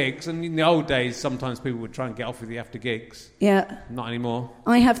and do gigs, and in the old days, sometimes people would try and get off with you after gigs. Yeah. Not anymore.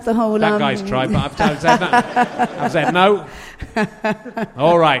 I have the whole... That guy's tried, but I've said no.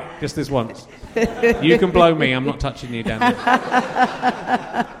 All right, just this once. You can blow me, I'm not touching you down there.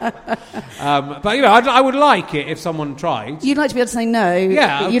 But I would like it if someone tried. You'd like to be able to say no.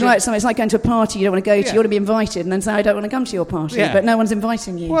 Yeah. You'd like something. It's like going to a party you don't want to go to. You want to be invited, and then say I don't want to come to your party, but no one's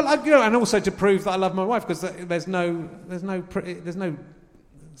inviting you. Well, and also to prove that I love my wife, because there's no.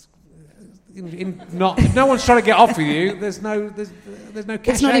 If no one's trying to get off with you, there's no cachet.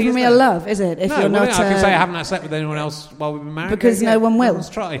 It's not even real love, is it? If you're not, I can say I haven't slept with anyone else while we've been married because no one will. No one's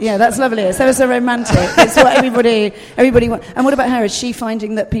tried. Yeah, that's lovely. So it's so romantic. It's what everybody wants. And what about her? Is she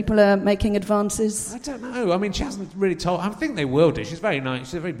finding that people are making advances? I don't know. She hasn't really told. I think they will do. She's very nice.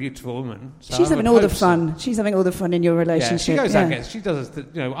 She's a very beautiful woman. So she's having all the fun. She's having all the fun in your relationship. Yeah, she goes out and gets. She does.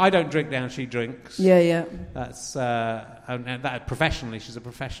 I don't drink now. She drinks. Yeah. That's and that professionally. She's a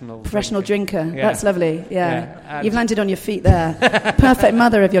professional drinker. Yeah. That's lovely. Yeah. You've landed on your feet there. Perfect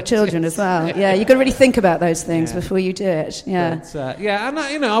mother of your children as well. Yeah, you've got to really think about those things before you do it. Yeah. But,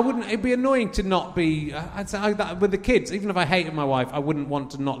 and I wouldn't. It'd be annoying to not be. I'd say with the kids. Even if I hated my wife, I wouldn't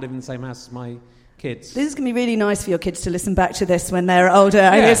want to not live in the same house as my kids. This is going to be really nice for your kids to listen back to this when they're older.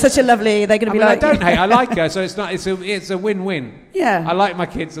 Yeah. I mean, it's such a lovely. They're going to be like. I don't hate. I like her, so it's not. It's a win-win. Yeah. I like my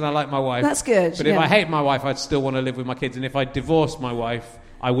kids and I like my wife. That's good. But if I hate my wife, I'd still want to live with my kids. And if I divorced my wife,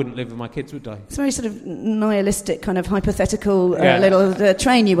 I wouldn't live with my kids, would I? It's very sort of nihilistic, kind of hypothetical little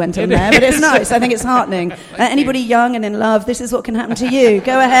train you went on there, but it's nice. I think it's heartening. Anybody young and in love, this is what can happen to you.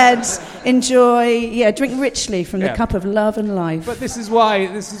 Go ahead, enjoy, drink richly from the cup of love and life. But this is why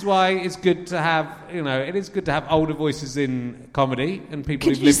it's good to have, it is good to have older voices in comedy and people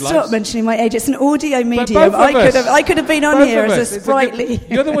who've lived lives. Could you stop mentioning my age? It's an audio medium. I could have been on here as a sprightly.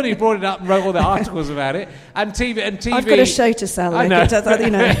 You're the one who brought it up and wrote all the articles about it, and TV. I've got a show to sell. I know.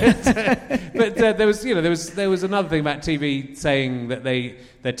 you know. But there was another thing about TV saying that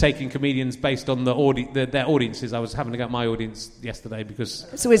they're taking comedians based on their audiences. I was having to go at my audience yesterday because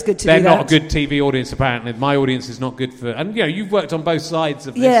it's always good to they're do that. not a good TV audience apparently. My audience is not good for, and you've worked on both sides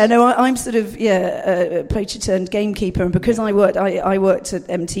of this. Yeah, no, I'm sort of poacher turned gamekeeper, and because I worked at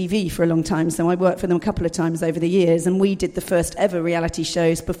MTV for a long time, so I worked for them a couple of times over the years, and we did the first ever reality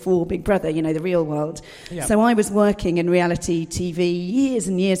shows before Big Brother, the real world. Yeah. So I was working in reality TV years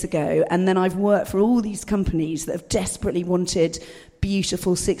and years ago, and then I've worked for all these companies that have desperately wanted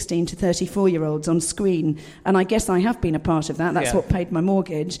beautiful 16 to 34-year-olds on screen, and I guess I have been a part of that. That's what paid my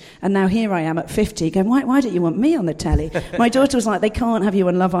mortgage, and now here I am at 50 going, why don't you want me on the telly? My daughter was like, they can't have you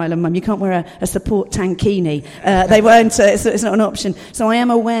on Love Island, Mum, you can't wear a support tankini. They won't, it's not an option. So I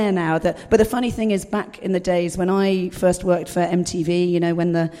am aware now that, but the funny thing is, back in the days when I first worked for MTV,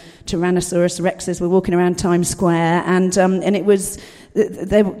 when the Tyrannosaurus Rexes were walking around Times Square, and it was,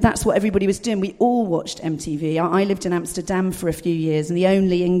 that's what everybody was doing. We all watched MTV. I lived in Amsterdam for a few years, and the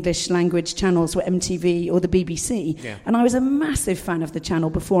only English language channels were MTV or the BBC. Yeah. And I was a massive fan of the channel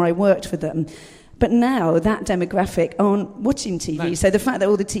before I worked for them. But now that demographic aren't watching TV. No. So the fact that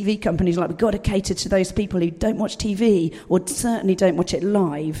all the TV companies are like, we've got to cater to those people who don't watch TV or certainly don't watch it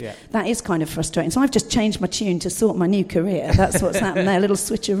live, that is kind of frustrating. So I've just changed my tune to sort my new career. That's what's happened there, a little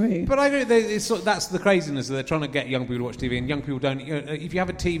switcheroo. But I agree, that's the craziness. They're trying to get young people to watch TV, and young people don't. If you have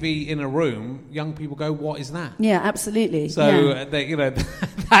a TV in a room, young people go, what is that? Yeah, absolutely. So, they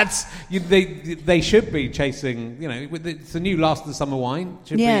should be chasing, it's the new Last of the Summer Wine.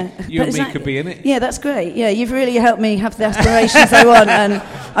 You and me could be in it. Yeah, that's great. Yeah, you've really helped me have the aspirations I want, and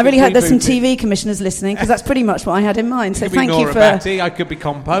I really hope there's some TV commissioners listening, because that's pretty much what I had in mind. So thank you for Batty, I could be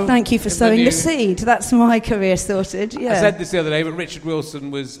Compo. Thank you for sowing the seed. That's my career sorted. Yeah. I said this the other day, but Richard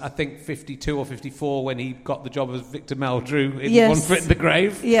Wilson was, I think, 52 or 54 when he got the job as Victor Meldrew in One Foot in the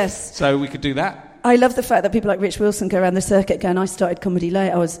Grave. Yes. So we could do that. I love the fact that people like Rich Wilson go around the circuit going, I started comedy late.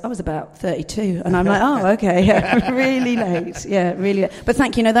 I was about 32. And I'm like, oh, okay, yeah, really late. Yeah, really late. But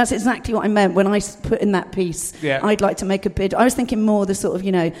thank you. That's exactly what I meant when I put in that piece. Yeah. I'd like to make a bid. I was thinking more the sort of,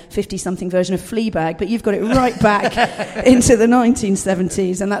 50-something version of Fleabag, but you've got it right back into the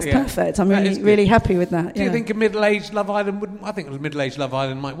 1970s, and that's perfect. I'm really happy with that. Do you think a middle-aged Love Island wouldn't? I think a middle-aged Love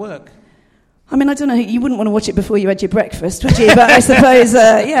Island might work. I mean, I don't know, you wouldn't want to watch it before you had your breakfast, would you? But I suppose,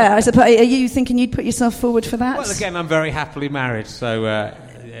 are you thinking you'd put yourself forward for that? Well, again, I'm very happily married, so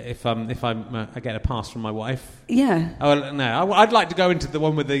if I get a pass from my wife... Yeah. Oh, no, I'd like to go into the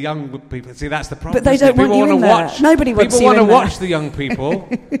one with the young people. See, that's the problem. But they don't want you in there. Nobody wants you in there. People want to watch the young people.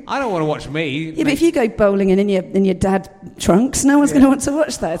 I don't want to watch me. Yeah, but if you go bowling in your dad trunks, no one's going to want to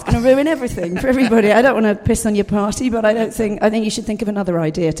watch that. It's going to ruin everything for everybody. I don't want to piss on your party, but I think you should think of another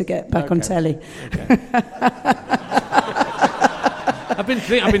idea to get back on telly. Okay.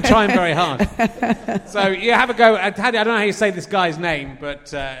 I've been trying very hard. So you have a go. I don't know how you say this guy's name, but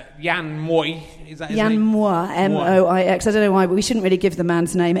Jan Moix, is that his name? Jan Moix, M-O-I-X. I don't know why, but we shouldn't really give the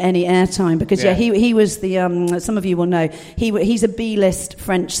man's name any airtime because he was the. Some of you will know he's a B-list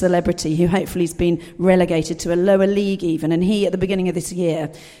French celebrity who hopefully has been relegated to a lower league even. And he, at the beginning of this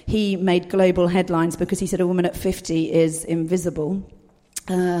year, he made global headlines because he said a woman at 50 is invisible.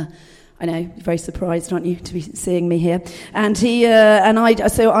 I know, you're very surprised, aren't you, to be seeing me here? And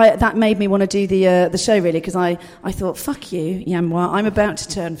that made me want to do the show really, because I thought, fuck you, Jan Moix, I'm about to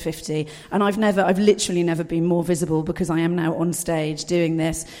turn 50, and I've literally never been more visible because I am now on stage doing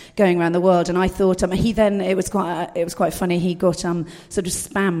this, going around the world. And I thought it was quite funny. He got sort of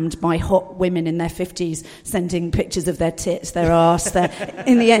spammed by hot women in their 50s sending pictures of their tits, their arse.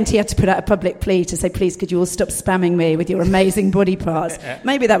 In the end, he had to put out a public plea to say, please, could you all stop spamming me with your amazing body parts?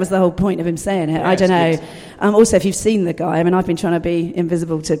 Maybe that was the whole point of him saying it. I don't know. Also, if you've seen the guy, I mean, I've been trying to be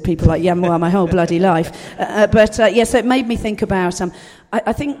invisible to people like Jan Moix my whole bloody life. So it made me think about...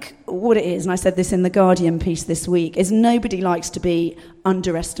 I think what it is, and I said this in the Guardian piece this week, is nobody likes to be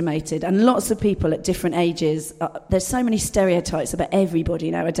underestimated. And lots of people at different ages, there's so many stereotypes about everybody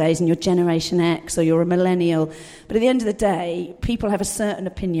nowadays, and you're Generation X or you're a millennial. But at the end of the day, people have a certain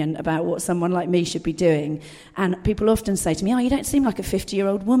opinion about what someone like me should be doing. And people often say to me, oh, you don't seem like a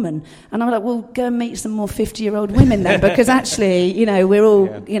 50-year-old woman. And I'm like, well, go and meet some more 50-year-old women then, because actually, we're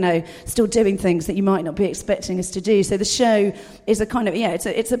all, still doing things that you might not be expecting us to do. So the show is a kind of,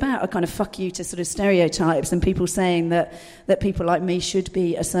 it's about a kind of fuck you to sort of stereotypes and people saying that people like me should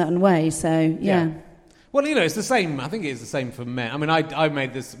be a certain way. So, yeah. Well, it's the same. I think it's the same for men. I mean, I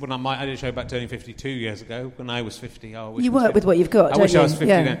made this when I did a show about turning 52 years ago. When I was 50, you work with what you've got. I wish I was 50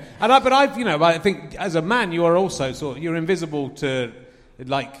 then. And I think as a man, you are also you're invisible to,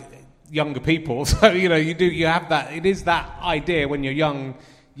 like, younger people. So you have that. It is that idea when you're young.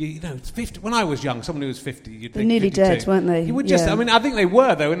 It's 50. When I was young, someone who was 50, you'd They're think nearly 52. dead, weren't they? You would just. Yeah. I mean, I think they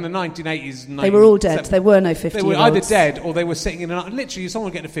were though in the 1980s. They were all dead. There were no 50. They were either dead or they were sitting in literally. Someone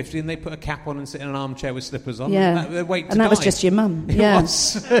would get to 50 and they put a cap on and sit in an armchair with slippers on. Yeah, and that was just your mum. Yeah, it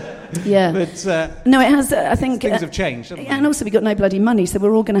was. Yeah, but no, it has. I think things have changed, haven't they? And also we've got no bloody money, so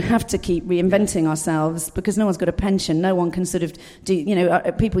we're all going to have to keep reinventing ourselves because no one's got a pension. No one can sort of do.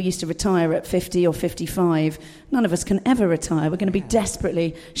 People used to retire at 50 or 55. None of us can ever retire. We're going to be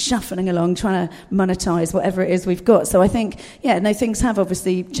desperately shuffling along, trying to monetize whatever it is we've got. So I think, things have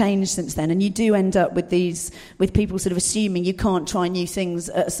obviously changed since then, and you do end up with people sort of assuming you can't try new things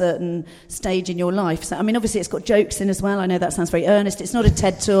at a certain stage in your life. So I mean, obviously it's got jokes in as well. I know that sounds very earnest. It's not a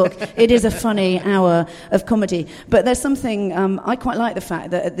TED Talk. It is a funny hour of comedy. But there's something, I quite like the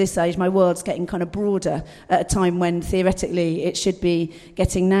fact that at this age my world's getting kind of broader at a time when theoretically it should be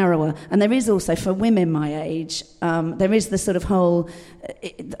getting narrower. And there is also, for women my age, there is the sort of whole...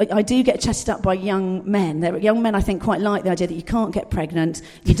 I do get chatted up by young men. Young men, I think, quite like the idea that you can't get pregnant,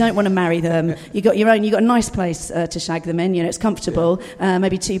 you don't want to marry them, you've got a nice place to shag them in, it's comfortable,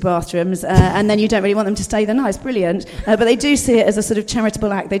 maybe 2 bathrooms, and then you don't really want them to stay the night. It's brilliant. But they do see it as a sort of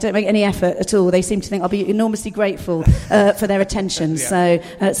charitable act. They don't make any effort at all. They seem to think I'll be enormously grateful for their attention. So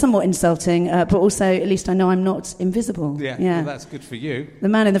somewhat insulting, but also at least I know I'm not invisible. Yeah. Well, that's good for you. The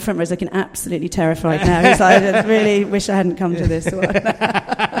man in the front row is looking absolutely terrified now. He's like, I really wish I hadn't come to this one.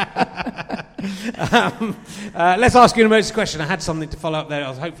 Let's ask you an emergency question. I had something to follow up there.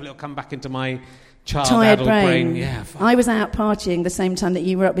 Hopefully it'll come back into my tired brain. Yeah, I was out partying the same time that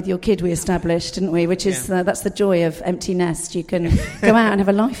you were up with your kid, we established, didn't we? Which is that's the joy of empty nest. You can go out and have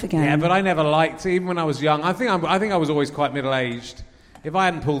a life again. Yeah, but I never liked, even when I was young. I think I was always quite middle-aged. If I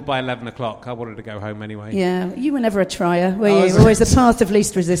hadn't pulled by 11 o'clock, I wanted to go home anyway. Yeah, you were never a trier, were you? Always the path of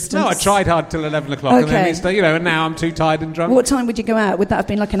least resistance. No, I tried hard till 11 o'clock, okay. And then and now I'm too tired and drunk. What time would you go out? Would that have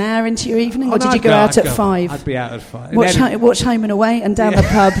been like an hour into your evening, or did you go out at 5? I'd be out at 5. Watch Home and Away and down the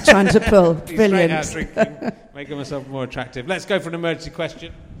pub trying to pull. Brilliant. Straight out drinking, making myself more attractive. Let's go for an emergency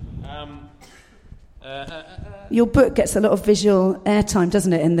question. Your book gets a lot of visual airtime,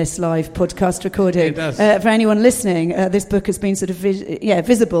 doesn't it, in this live podcast recording? It does. For anyone listening, this book has been sort of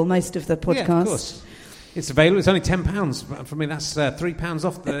visible most of the podcast. Yeah, of course. It's available. It's only £10 for me. That's £3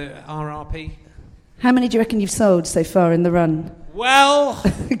 off the RRP. How many do you reckon you've sold so far in the run? Well,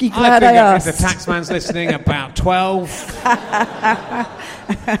 glad I asked. If the taxman's listening, about 12. I've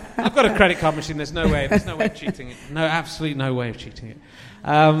got a credit card machine. There's no way of cheating it. No, absolutely no way of cheating it.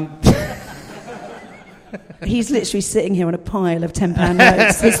 He's literally sitting here on a pile of £10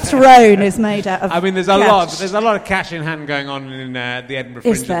 notes. His throne is made out of. I mean, there's a lot of cash in hand going on in the Edinburgh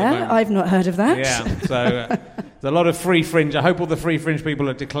Fringe. Is there? At the moment. I've not heard of that. Yeah, so there's a lot of free fringe. I hope all the free fringe people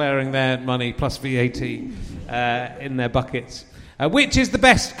are declaring their money plus VAT in their buckets. Which is the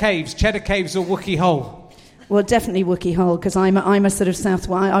best caves, Cheddar Caves or Wookey Hole? Well, definitely Wookey Hole, because I'm a sort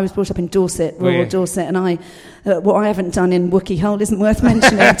of I was brought up in Dorset, rural Dorset, and what I haven't done in Wookey Hole isn't worth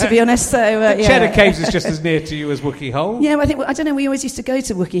mentioning, to be honest. So Cheddar Caves is just as near to you as Wookey Hole. Yeah, I don't know. We always used to go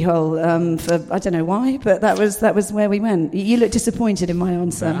to Wookey Hole for I don't know why, but that was where we went. You look disappointed in my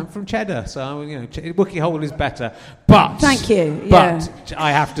answer. I'm from Cheddar, so Wookey Hole is better. But thank you. But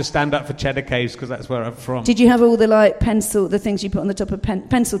I have to stand up for Cheddar Caves because that's where I'm from. Did you have all the things you put on the top of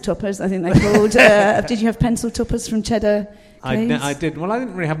pencil toppers? I think they're called. Did you have pencil toppers from Cheddar Caves? I did. Well, I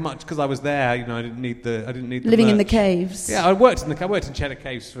didn't really have much because I was there. I didn't need the living merch. in the caves. Yeah, I worked in Cheddar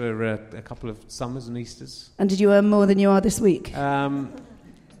Caves for a couple of summers and Easters. And did you earn more than you are this week?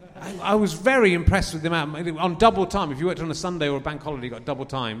 I was very impressed with the amount on double time. If you worked on a Sunday or a bank holiday, you got double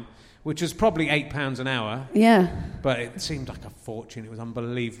time, which was probably £8 an hour. Yeah. But it seemed like a fortune. It was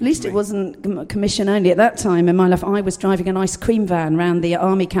unbelievable. At least it wasn't commission only. At that time in my life, I was driving an ice cream van around the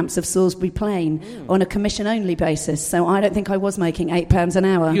army camps of Salisbury Plain on a commission-only basis. So I don't think I was making £8 an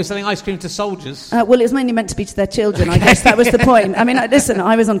hour. You were selling ice cream to soldiers? Well, it was mainly meant to be to their children, I guess. That was the point. I mean, listen,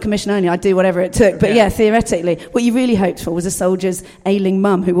 I was on commission only. I'd do whatever it took. But yeah, theoretically, what you really hoped for was a soldier's ailing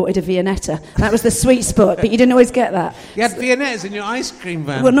mum who wanted a Viennetta. That was the sweet spot, but you didn't always get that. You had Viennettas in your ice cream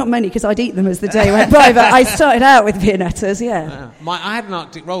van? Well, not many, because I'd eat them as the day went by, but I started out with Viennettas, yeah. I had an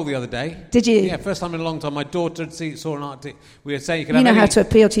Arctic roll the other day. Did you? Yeah, first time in a long time. My daughter saw an Arctic. We were saying you could have how to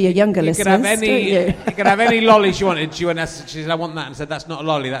appeal to your younger listeners, don't you? You could have any lolly she wanted. She said, I want that, and said, that's not a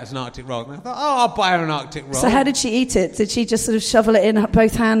lolly, that's an Arctic roll. And I thought, I'll buy her an Arctic roll. So how did she eat it? Did she just sort of shovel it in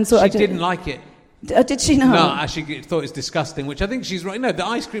both hands? She didn't like it. Did she not? No, she thought it was disgusting, which I think she's right. No, the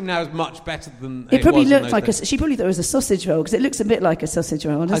ice cream now is much better than it probably was looked like she probably thought it was a sausage roll, because it looks a bit like a sausage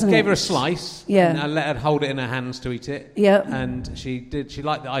roll, doesn't it? I gave her a slice. Yeah. And I let her hold it in her hands to eat it. Yeah. And she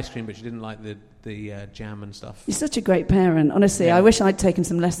liked the ice cream, but she didn't like the jam and stuff. You're such a great parent, honestly. Yeah. I wish I'd taken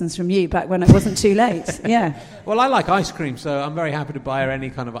some lessons from you back when it wasn't too late. Yeah. Well, I like ice cream, so I'm very happy to buy her any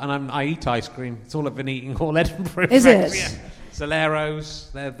kind of... And I eat ice cream. It's all I've been eating all Edinburgh. Is it? Yeah.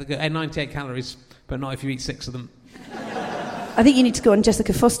 Soleros, they're 98 calories, but not if you eat 6 of them. I think you need to go on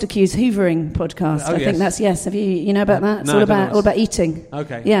Jessica Foster Q's Hoovering podcast. Oh, I think that's Have you know about that? It's no, all about eating.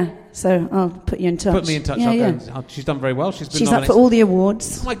 Okay. Yeah. So I'll put you in touch. Put me in touch. Yeah. She's done very well. She's up nominated for all the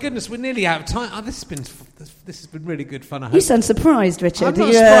awards. Oh my goodness, we're nearly out of time. Oh, this has been really good fun. I hope. You sound surprised, Richard. I'm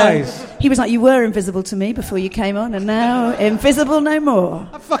not surprised. He was like, you were invisible to me before you came on, and now invisible no more.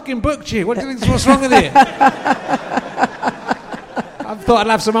 I fucking booked you. What do you think's what's wrong with you? I thought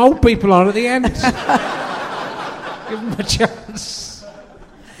I'd have some old people on at the end. Give them a chance.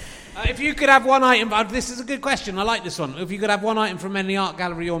 If you could have one item, this is a good question, I like this one. If you could have one item from any art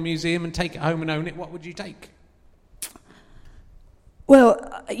gallery or museum and take it home and own it, what would you take?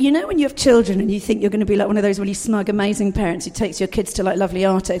 Well, you know when you have children and you think you're going to be like one of those really smug, amazing parents who takes your kids to like lovely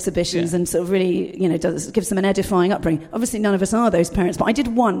art exhibitions and sort of really, gives them an edifying upbringing. Obviously, none of us are those parents, but I did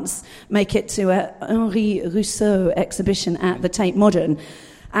once make it to a Henri Rousseau exhibition at the Tate Modern.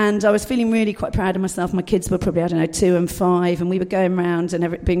 And I was feeling really quite proud of myself. My kids were probably, 2 and 5, and we were going around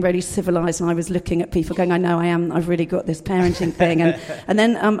and being really civilised, and I was looking at people going, I know I am, I've really got this parenting thing. And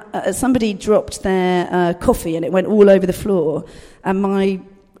then somebody dropped their coffee, and it went all over the floor. And my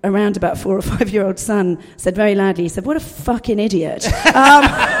around about 4 or 5 year old son said very loudly, he said, what a fucking idiot.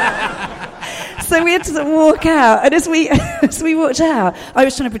 So we had to sort of walk out, and as we walked out, I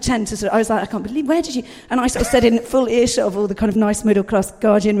was trying to pretend to I was like, I can't believe, where did you... And I sort of said in full earshot of all the kind of nice middle-class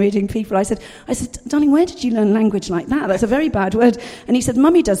Guardian reading people, I said, darling, where did you learn language like that? That's a very bad word. And he said,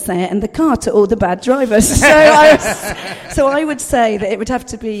 Mummy does say it, and the car to all the bad drivers. So I would say that it would have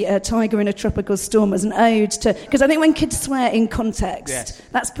to be a Tiger in a Tropical Storm as an ode to... Because I think when kids swear in context,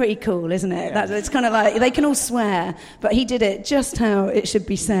 that's pretty cool, isn't it? Yeah. It's kind of like, they can all swear, but he did it just how it should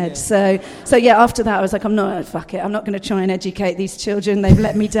be said. Yeah. So yeah, after that, I was like, I'm not going to try and educate these children. They've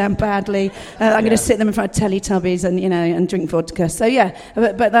let me down badly. I'm going to sit them in front of Teletubbies and drink vodka. So yeah,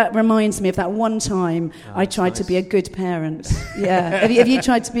 but that reminds me of that one time I tried to be a good parent. Yeah, have you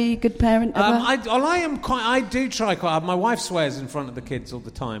tried to be a good parent ever? I do try quite hard. My wife swears in front of the kids all the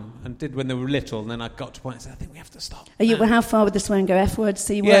time, and did when they were little. And then I got to a point and said, I think we have to stop. How far would the swearing go? F word,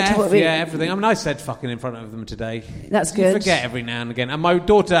 C word? Yeah, everything. I mean, I said fucking in front of them today. That's good. You forget every now and again. And my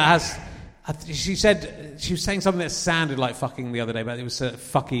daughter has... She said she was saying something that sounded like fucking the other day, but it was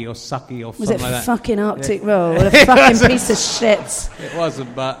fucky or sucky or something like that. Was it fucking Arctic Roll? What a fucking piece of shit. It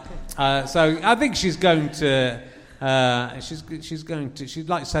wasn't, but so I think she's going to. She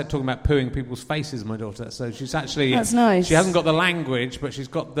likes talking about pooing people's faces, my daughter. So she's actually... That's nice. She hasn't got the language, but she's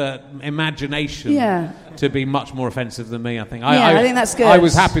got the imagination to be much more offensive than me, I think. I think that's good. I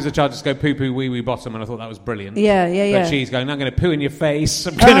was happy as a child to just go poo poo wee wee bottom, and I thought that was brilliant. Yeah. But she's going, I'm going to poo in your face.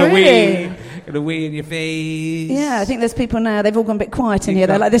 I'm going to wee in your face. Yeah, I think there's people now, they've all gone a bit quiet in here.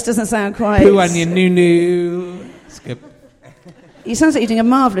 They're like, this doesn't sound quite... Poo on your noo-noo. It's good. It sounds like you're doing a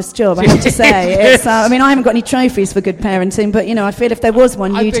marvellous job, I have to say. It's, I haven't got any trophies for good parenting, but, I feel if there was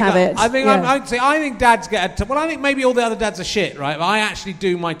one, you'd have it. I think dads get I think maybe all the other dads are shit, right? But I actually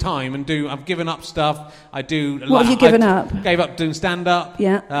do my time and I've given up stuff. I do... What have you given up? Gave up doing stand-up.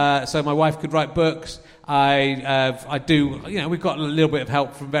 Yeah. So my wife could write books. I do, we've got a little bit of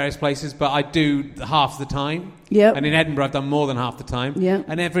help from various places, but I do half the time. Yeah. And in Edinburgh, I've done more than half the time. Yeah.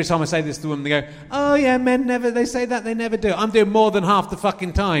 And every time I say this to them, they go, oh, yeah, men never, they say that, they never do. I'm doing more than half the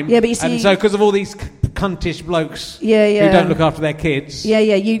fucking time. Yeah, but you see... And so, because of all these cuntish blokes who don't look after their kids,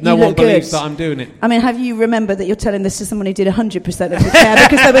 you one believes that I'm doing it. Have you remembered that you're telling this to someone who did 100% of the care,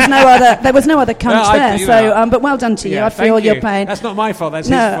 because there was no other cunt there. So, but well done to you. I feel your pain. That's not my fault. That's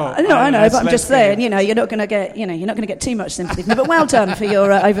his fault. No, I know, but I'm just saying, you're not going to get, you're not going to get too much sympathy from me. But well done for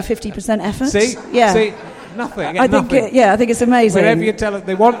your over 50% effort. See? Yeah. See? Nothing. I think it's amazing. Wherever you tell it,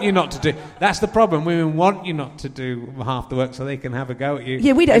 they want you not to do. That's the problem. Women want you not to do half the work so they can have a go at you.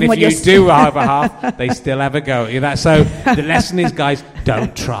 Yeah, we don't. And want if you do have a half, they still have a go at you. So the lesson is, guys,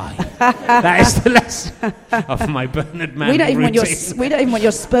 don't try. That is the lesson of my Bernard Manning routine. We don't even want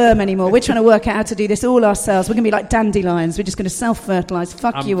your sperm anymore. We're trying to work out how to do this all ourselves. We're going to be like dandelions. We're just going to self-fertilise.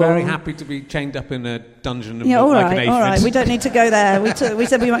 Fuck you all. I'm very happy to be chained up in a dungeon. All right. We don't need to go there. We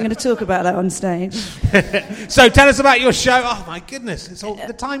said we weren't going to talk about that on stage. So tell us about your show. Oh my goodness,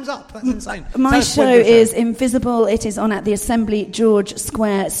 the time's up. That's insane. My show is Invisible. It is on at the Assembly George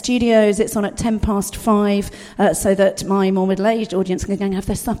Square Studios. It's on at 5:10, so that my more middle-aged audience can go and have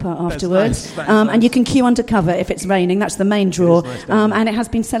their supper afterwards. Nice. And you can queue undercover if it's raining. That's the main draw. And it has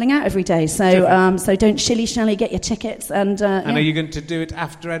been selling out every day. So so don't shilly-shally, get your tickets. And are you going to do it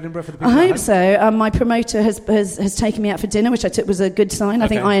after Edinburgh for the people? I hope so. My promoter has taken me out for dinner, which I took was a good sign. I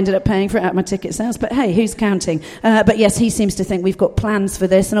think I ended up paying for it at my ticket sales. But hey, who's counting? But yes, he seems to think we've got plans for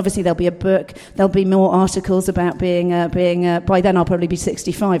this. And obviously there'll be a book. There'll be more articles about being by then I'll probably be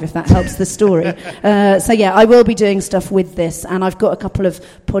 65 if that helps the story. So yeah, I will be doing stuff with this. And I've got a couple of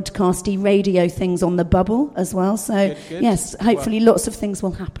podcasty radio things on the bubble as well. So yes, hopefully lots of things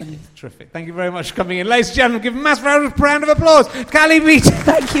will happen. Terrific. Thank you very much for coming in. Ladies and gentlemen, give a massive round of applause. Cally Beaton.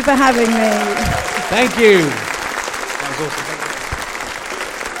 Thank you for having me. Thank you. That was awesome. Thank you.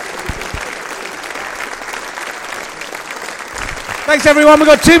 Thanks, everyone. We've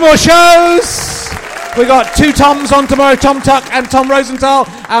got 2 more shows. We've got 2 Toms on tomorrow, Tom Tuck and Tom Rosenthal.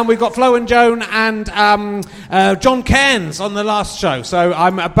 And we've got Flo and Joan and John Cairns on the last show. So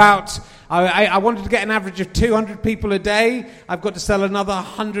I'm about... I wanted to get an average of 200 people a day. I've got to sell another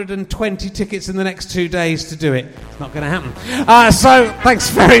 120 tickets in the next 2 days to do it. It's not going to happen. So thanks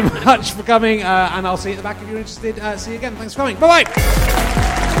very much for coming. And I'll see you at the back if you're interested. See you again. Thanks for coming. Bye-bye.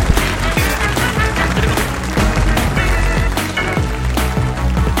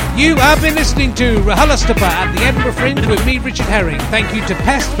 You have been listening to RHLSTP at the Edinburgh Fringe with me, Richard Herring. Thank you to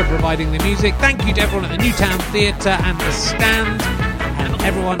Pest for providing the music. Thank you to everyone at the Newtown Theatre and The Stand, and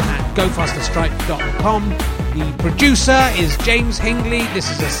everyone at GoFasterStripe.com. The producer is James Hingley. This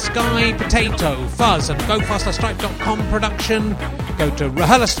is a Sky Potato Fuzz and GoFasterStripe.com production. Go to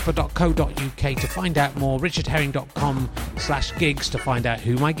RHLSTP.co.uk to find out more. RichardHerring.com/gigs to find out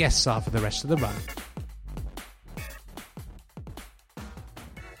who my guests are for the rest of the run.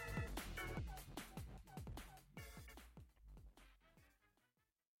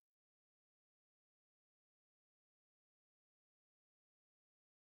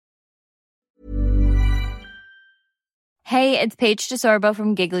 Hey, it's Paige DeSorbo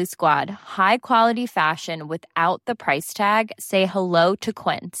from Giggly Squad. High quality fashion without the price tag. Say hello to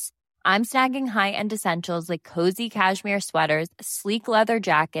Quince. I'm snagging high-end essentials like cozy cashmere sweaters, sleek leather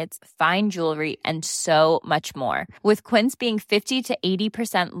jackets, fine jewelry, and so much more. With Quince being 50 to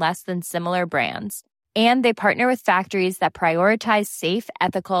 80% less than similar brands. And they partner with factories that prioritize safe,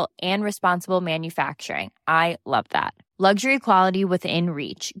 ethical, and responsible manufacturing. I love that. Luxury quality within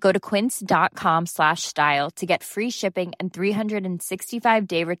reach. Go to quince.com/style to get free shipping and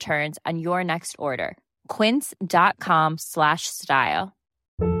 365-day returns on your next order. Quince.com/style.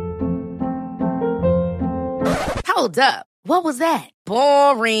 Hold up. What was that?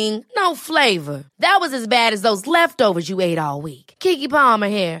 Boring. No flavor. That was as bad as those leftovers you ate all week. Keke Palmer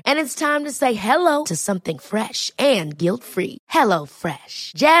here. And it's time to say hello to something fresh and guilt-free. Hello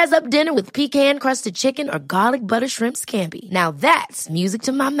Fresh. Jazz up dinner with pecan-crusted chicken or garlic butter shrimp scampi. Now that's music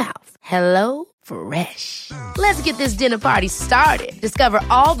to my mouth. Hello Fresh. Let's get this dinner party started. Discover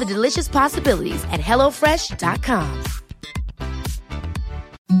all the delicious possibilities at HelloFresh.com.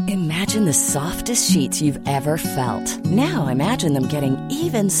 Imagine the softest sheets you've ever felt. Now imagine them getting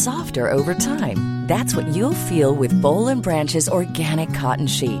even softer over time. That's what you'll feel with Boll & Branch's organic cotton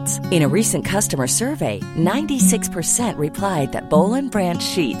sheets. In a recent customer survey, 96% replied that Boll & Branch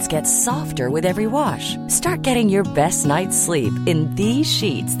sheets get softer with every wash. Start getting your best night's sleep in these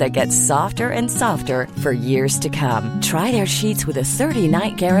sheets that get softer and softer for years to come. Try their sheets with a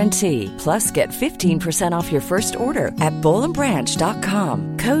 30-night guarantee. Plus, get 15% off your first order at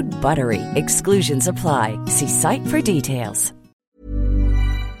BollandBranch.com. Code BUTTERY. Exclusions apply. See site for details.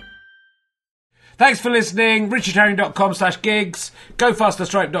 Thanks for listening. RichardHerring.com/gigs.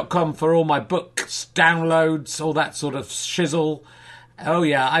 GoFasterStripe.com for all my books, downloads, all that sort of shizzle. Oh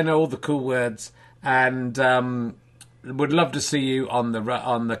yeah, I know all the cool words. And would love to see you on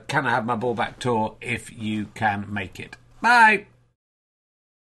the Can I Have My Ball Back tour if you can make it. Bye.